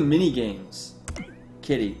isn't even the mini games.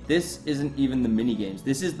 Kitty, this isn't even the mini games.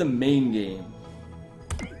 This is the main game.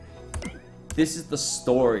 This is the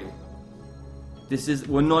story.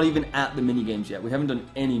 We're not even at the mini games yet. We haven't done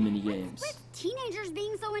any mini games. With teenagers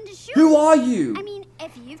being so into shoes. Who are you? I mean,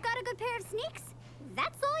 if you've got a good pair of sneaks,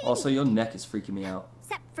 that's all you Also, need. your neck is freaking me out.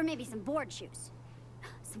 Except for maybe some board shoes.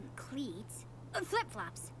 Some cleats.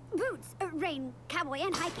 Flip-flops. Boots. Rain, cowboy,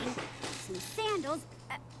 and hiking. Some sandals.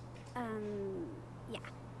 Yeah.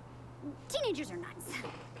 Teenagers are nuts.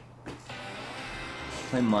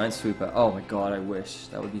 Play Minesweeper. Oh my god, I wish.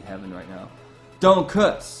 That would be heaven right now. Don't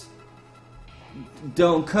cuss!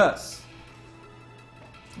 Don't cuss!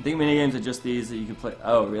 I think minigames are just these that you can play.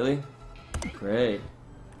 Oh, really? Great.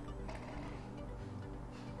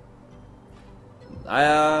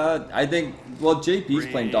 I think, well, JP's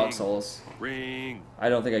playing Dark Souls. Ring. I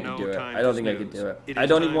don't think I could No do it. time I don't to think I could snooze. do it. It I is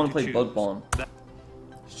don't even time want to to play choose. Bloodborne.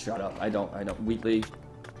 Shut up. I don't. Wheatley.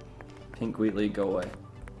 Pink Wheatley, go away. Do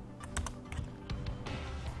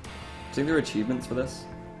you think there are achievements for this?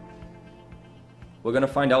 We're gonna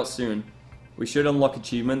find out soon. We should unlock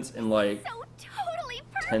achievements in like So totally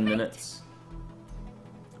perfect. 10 minutes.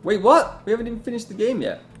 Wait, what? We haven't even finished the game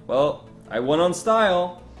yet. Well, I won on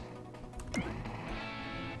style.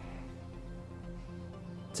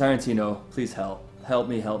 Tarantino, please help. Help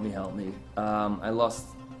me, help me, help me.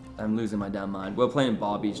 I'm losing my damn mind. We're playing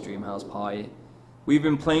Barbie's Dreamhouse Party. We've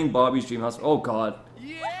been playing Barbie's Dreamhouse. Oh god.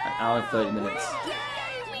 An hour and 30 minutes.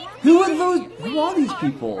 Who are those? Who are these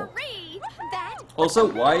people? Also,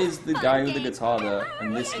 why is the guy with the guitar there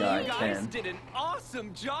and this guy You guys Ken? did an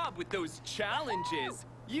awesome job with those challenges.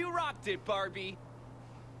 You rocked it, Barbie.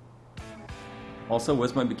 Also,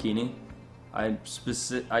 where's my bikini? I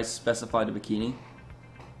specified a bikini.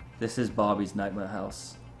 This is Barbie's Nightmare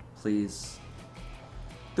House. Please.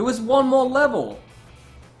 There was one more level.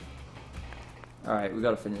 All right, we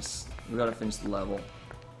gotta finish. We gotta finish the level.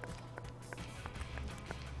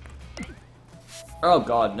 Oh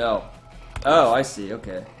God, no. Oh, I see.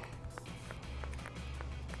 Okay.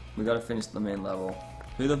 We gotta finish the main level.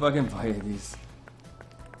 Who the fuck invited these?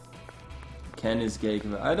 Ken is gay.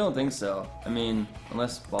 I don't think so. I mean,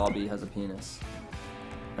 unless Bobby has a penis.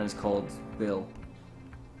 And it's called Bill.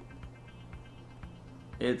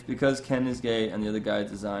 It's because Ken is gay and the other guy's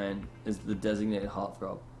design is the designated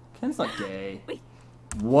heartthrob. Ken's not gay. Wait.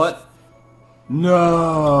 What?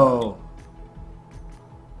 No!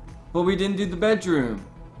 But we didn't do the bedroom.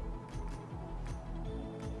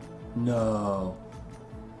 No.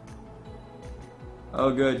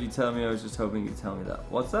 Oh good, you tell me. I was just hoping you'd tell me that.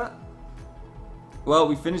 What's that? Well,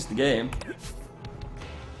 we finished the game.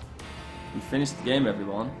 We finished the game,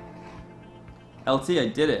 everyone. LT, I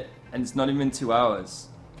did it. And it's not even 2 hours.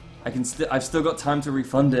 I've still got time to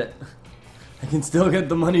refund it. I can still get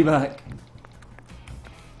the money back.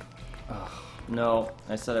 Oh, no,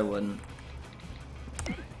 I said I wouldn't.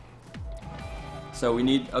 So we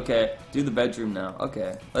need, okay, do the bedroom now.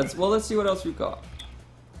 Okay, let's see what else we've got.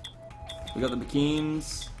 We got the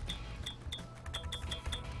bikinis.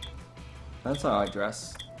 That's how I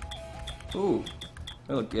dress. Ooh,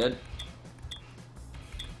 they look good.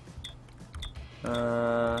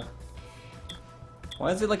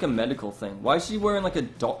 Why is it like a medical thing? Why is she wearing like a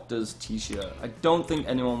doctor's t-shirt? I don't think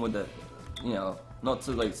anyone would, you know, not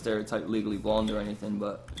to like stereotype Legally Blonde or anything,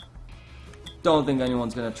 but don't think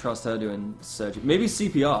anyone's gonna trust her doing surgery. Maybe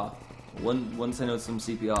CPR. Once I know some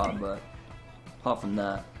CPR, but apart from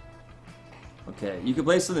that. Okay, you can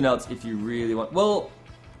play something else if you really want. Well,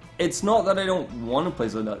 it's not that I don't want to play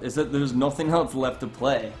something else, it's that there's nothing else left to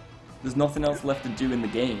play. There's nothing else left to do in the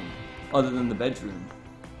game, other than the bedroom.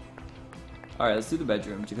 Alright, let's do the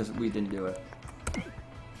bedroom, because we didn't do it.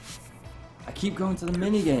 I keep going to the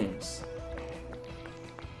mini games.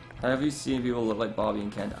 Have you seen people look like Barbie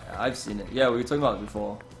and Ken? I've seen it. Yeah, we were talking about it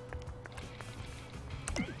before.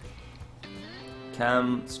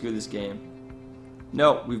 Cam, screw this game.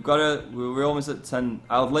 No, we've got to. We're almost at 10.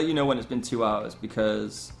 I'll let you know when it's been 2 hours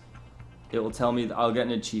because it will tell me that I'll get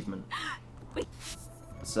an achievement.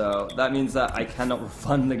 So that means that I cannot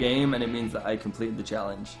refund the game, and it means that I completed the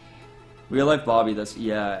challenge. Real life Barbie.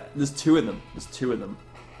 Yeah. There's 2 of them. There's 2 of them,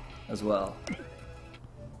 as well.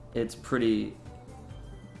 It's pretty.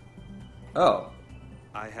 Oh.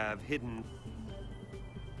 I have hidden.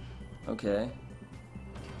 Okay.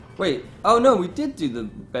 Wait. Oh no, we did do the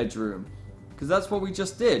bedroom. Because that's what we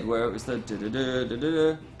just did, where it was the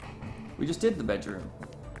da-da-da-da-da-da. We just did the bedroom.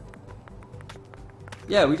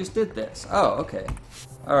 Yeah, we just did this. Oh, okay.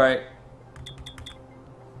 Alright.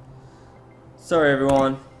 Sorry,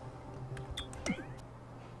 everyone.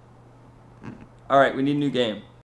 Alright, we need a new game.